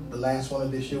now. The last one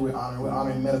of this year, we're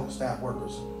honoring medical staff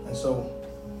workers. And so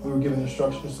we were given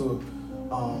instructions to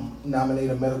nominate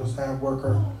a medical staff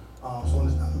worker, someone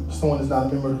that's not a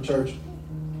member of the church.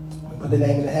 We put the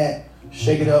name in the hat,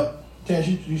 shake it up. Terrence,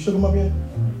 you shook them up yet?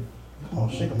 Come on,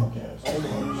 shake them up, Terrence. Shake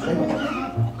them up. Shake them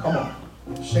up. Come on.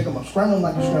 Shake them up. Scramble them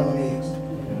like you're scrambling eggs.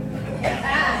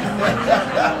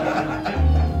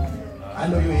 I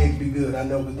know your eggs be good. I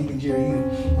know, but Deacon Jerry, you.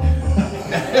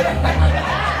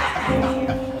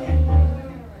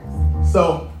 So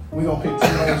we're gonna pick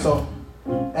 2 names. So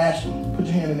Ashley, put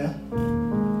your hand in there.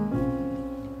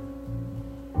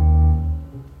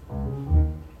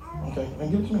 Okay, and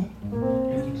give it to me.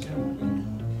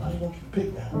 I just want you to pick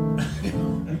now.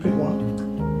 You pick one.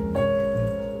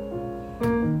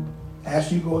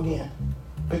 Ashley, you go again.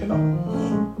 Pick it up.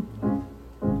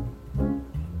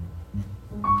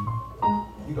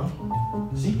 You go.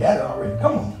 She got it already.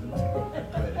 Come on.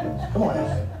 Come on,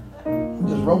 Ashley. We're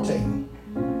just rotating.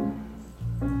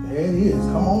 There it is.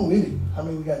 Come on with it. How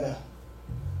many we got now?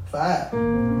 5,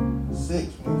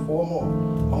 6. We need 4 more.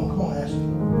 Come on, Ashley.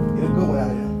 Get a good one out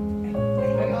of here.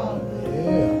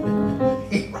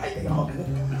 Yeah. Right there. All good.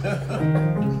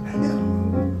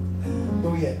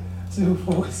 Where we at? 2,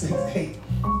 4, 6, 8.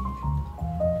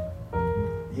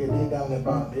 Yeah, dig down that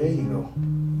bottom. There you go.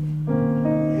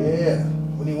 Yeah.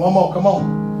 We need 1 more. Come on.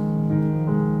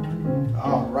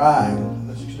 All right.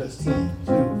 That's 10.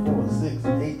 2, 4, 6,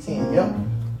 8, 10. Yep.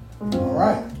 All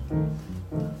right.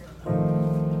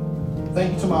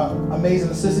 Thank you to my amazing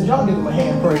assistants. Y'all give them a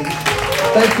hand praise.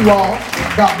 Thank you all.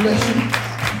 God bless you.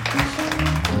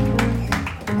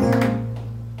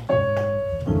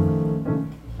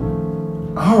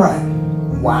 All right.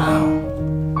 Wow.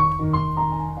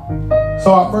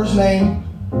 So our first name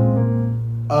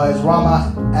is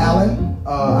Rama Allen.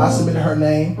 I submitted her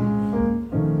name.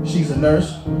 She's a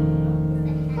nurse.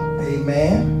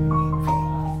 Amen.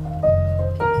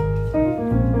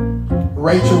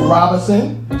 Rachel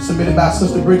Robinson, submitted by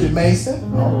Sister Bridget Mason.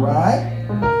 All right.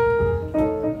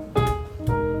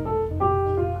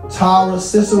 Tara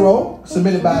Cicero,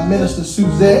 submitted by Minister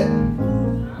Suzette. I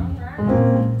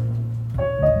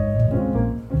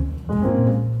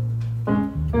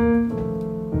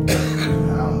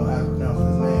don't know how to pronounce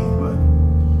his name, but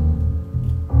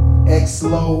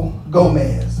Exlo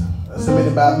Gomez,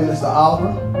 submitted by Minister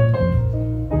Oliver.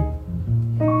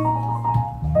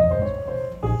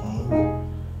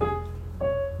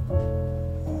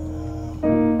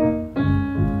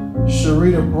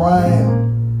 Sharita Bryan.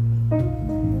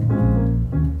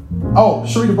 Oh,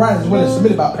 Sharita Bryan is when it's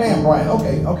submitted by Pam Bryan.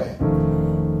 Okay.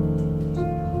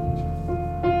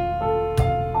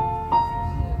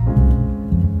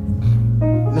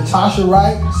 Natasha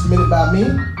Wright, submitted by me.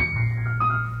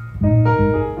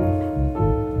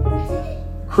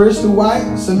 Crystal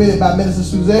White, submitted by Minister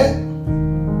Suzette.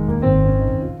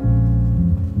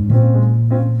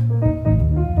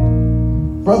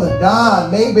 Brother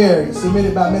Don Mayberry,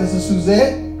 submitted by Minister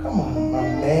Suzette. Come on, my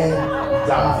man.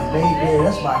 Don Mayberry,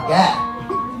 that's my guy.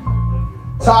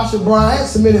 Tasha Bryant,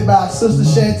 submitted by Sister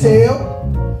Chantel.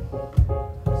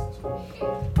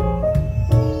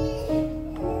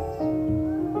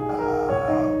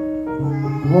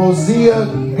 Rosia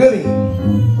Goody,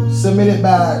 submitted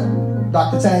by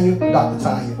Dr. Tanya.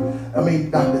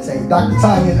 Dr.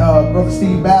 Tanya and Brother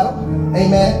Steve Battle.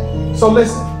 Amen. So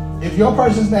listen, if your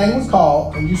person's name was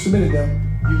called and you submitted them,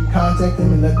 you can contact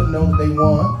them and let them know that they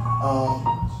won.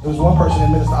 There was one person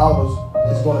in Minister Oliver's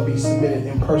is going to be submitted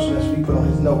in person. That's what he put on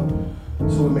his note.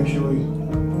 So we'll make sure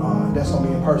that's going to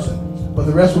be in person. But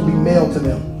the rest will be mailed to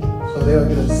them. So they'll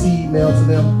get a seed mailed to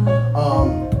them.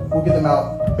 We'll get them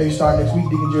out maybe starting next week,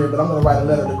 Deacon Jerry, but I'm going to write a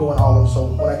letter to go in all of them. So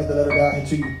when I get the letter down here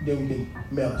to you, then we can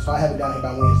mail it. So I have it down here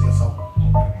by Wednesday or so.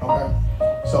 Okay?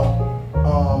 So,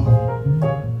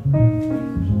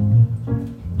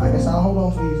 I guess I'll hold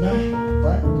on to these now,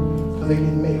 right? Because they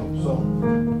get mailed. So,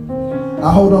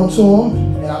 I'll hold on to them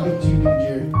and I'll give it to you, Deacon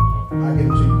Jerry. I'll give it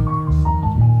to you.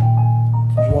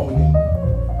 If you want, we can.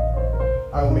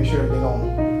 I will make sure everything on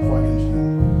before I get it to you.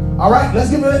 All right, let's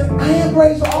give it a hand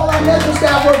praise for all our natural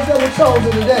staff workers that were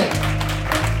chosen today.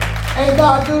 Ain't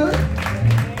God good?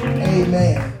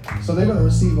 Amen. So they're going to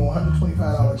receive a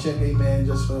 $125 check, amen,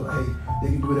 just for, hey, they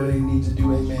can do whatever they need to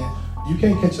do, amen. You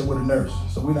can't catch up with a nurse,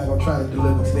 so we're not going to try to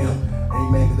deliver to them,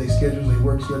 amen, because their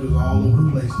work schedules are all over the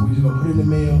place. We're just going to put it in the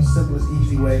mail, simplest,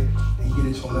 easy way, and get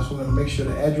it to them. That's why we're going to make sure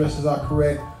the addresses are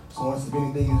correct. So once if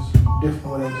anything is different,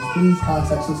 whatever, just please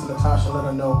contact Sister Natasha, let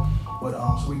her know. But,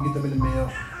 so we can get them in the mail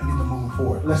and get them moving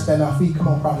forward. Let's stand our feet. Come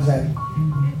on, Prophet Zaddy.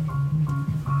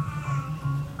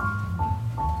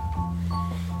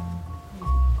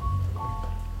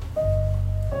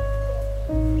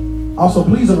 Also,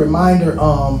 please a reminder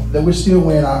that we're still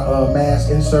wearing our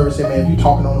mask in service. Amen. If you're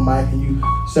talking on the mic and you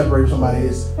separate somebody,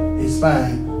 it's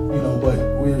fine. You know, but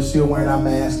we're still wearing our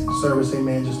mask in service.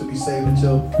 Amen. Just to be safe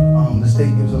until the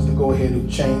state gives us the go ahead to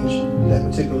change that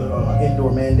particular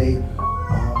indoor mandate.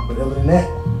 But other than that,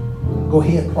 go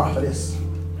ahead, prophetess.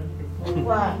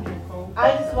 Well,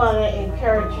 I just want to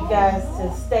encourage you guys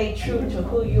to stay true to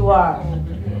who you are.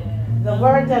 The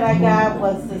word that I got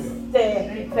was to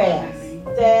steadfast.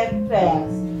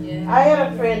 Steadfast. I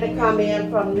had a friend that come in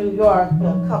from New York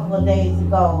a couple of days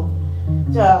ago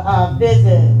to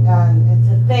visit and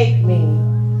to thank me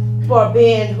for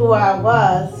being who I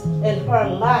was in her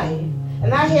life.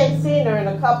 And I hadn't seen her in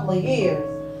a couple of years.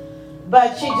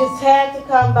 But she just had to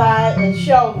come by and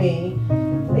show me,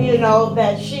 you know,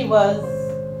 that she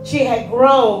had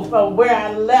grown from where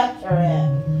I left her at,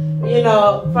 you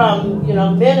know, from, you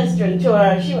know, ministering to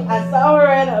her. I saw her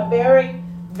at a very,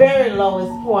 very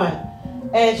lowest point.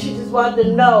 And she just wanted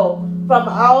to know from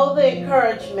all the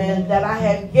encouragement that I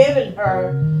had given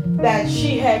her that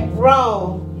she had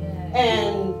grown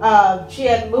and she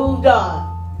had moved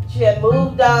on. She had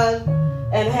moved on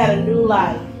and had a new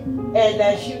life. And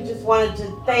that she just wanted to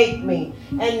thank me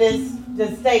in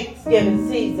this Thanksgiving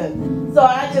season. So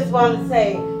I just want to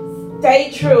say, stay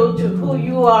true to who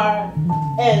you are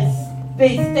and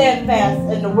be steadfast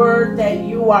in the word that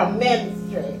you are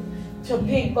ministering to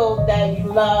people that you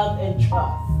love and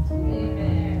trust.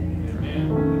 Amen.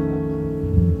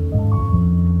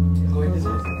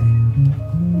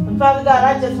 And Father God,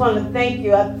 I just want to thank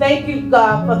you. I thank you,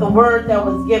 God, for the word that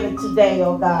was given today,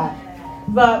 oh God.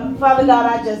 But Father God,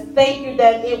 I just thank you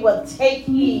that it will take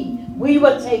heed. We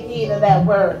will take heed of that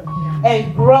word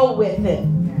and grow with it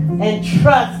and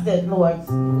trust it, Lord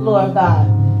God.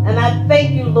 And I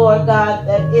thank you, Lord God,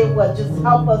 that it will just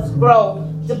help us grow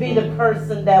to be the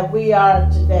person that we are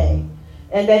today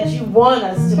and that you want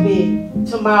us to be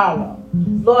tomorrow.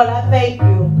 Lord, I thank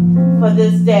you for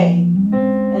this day.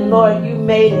 And Lord, you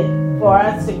made it for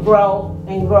us to grow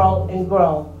and grow and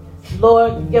grow.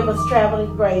 Lord, give us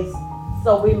traveling grace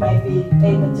so we may be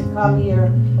able to come here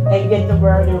and get the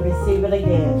word and receive it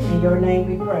again. In your name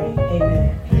we pray.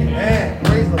 Amen. Amen.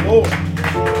 Praise the Lord.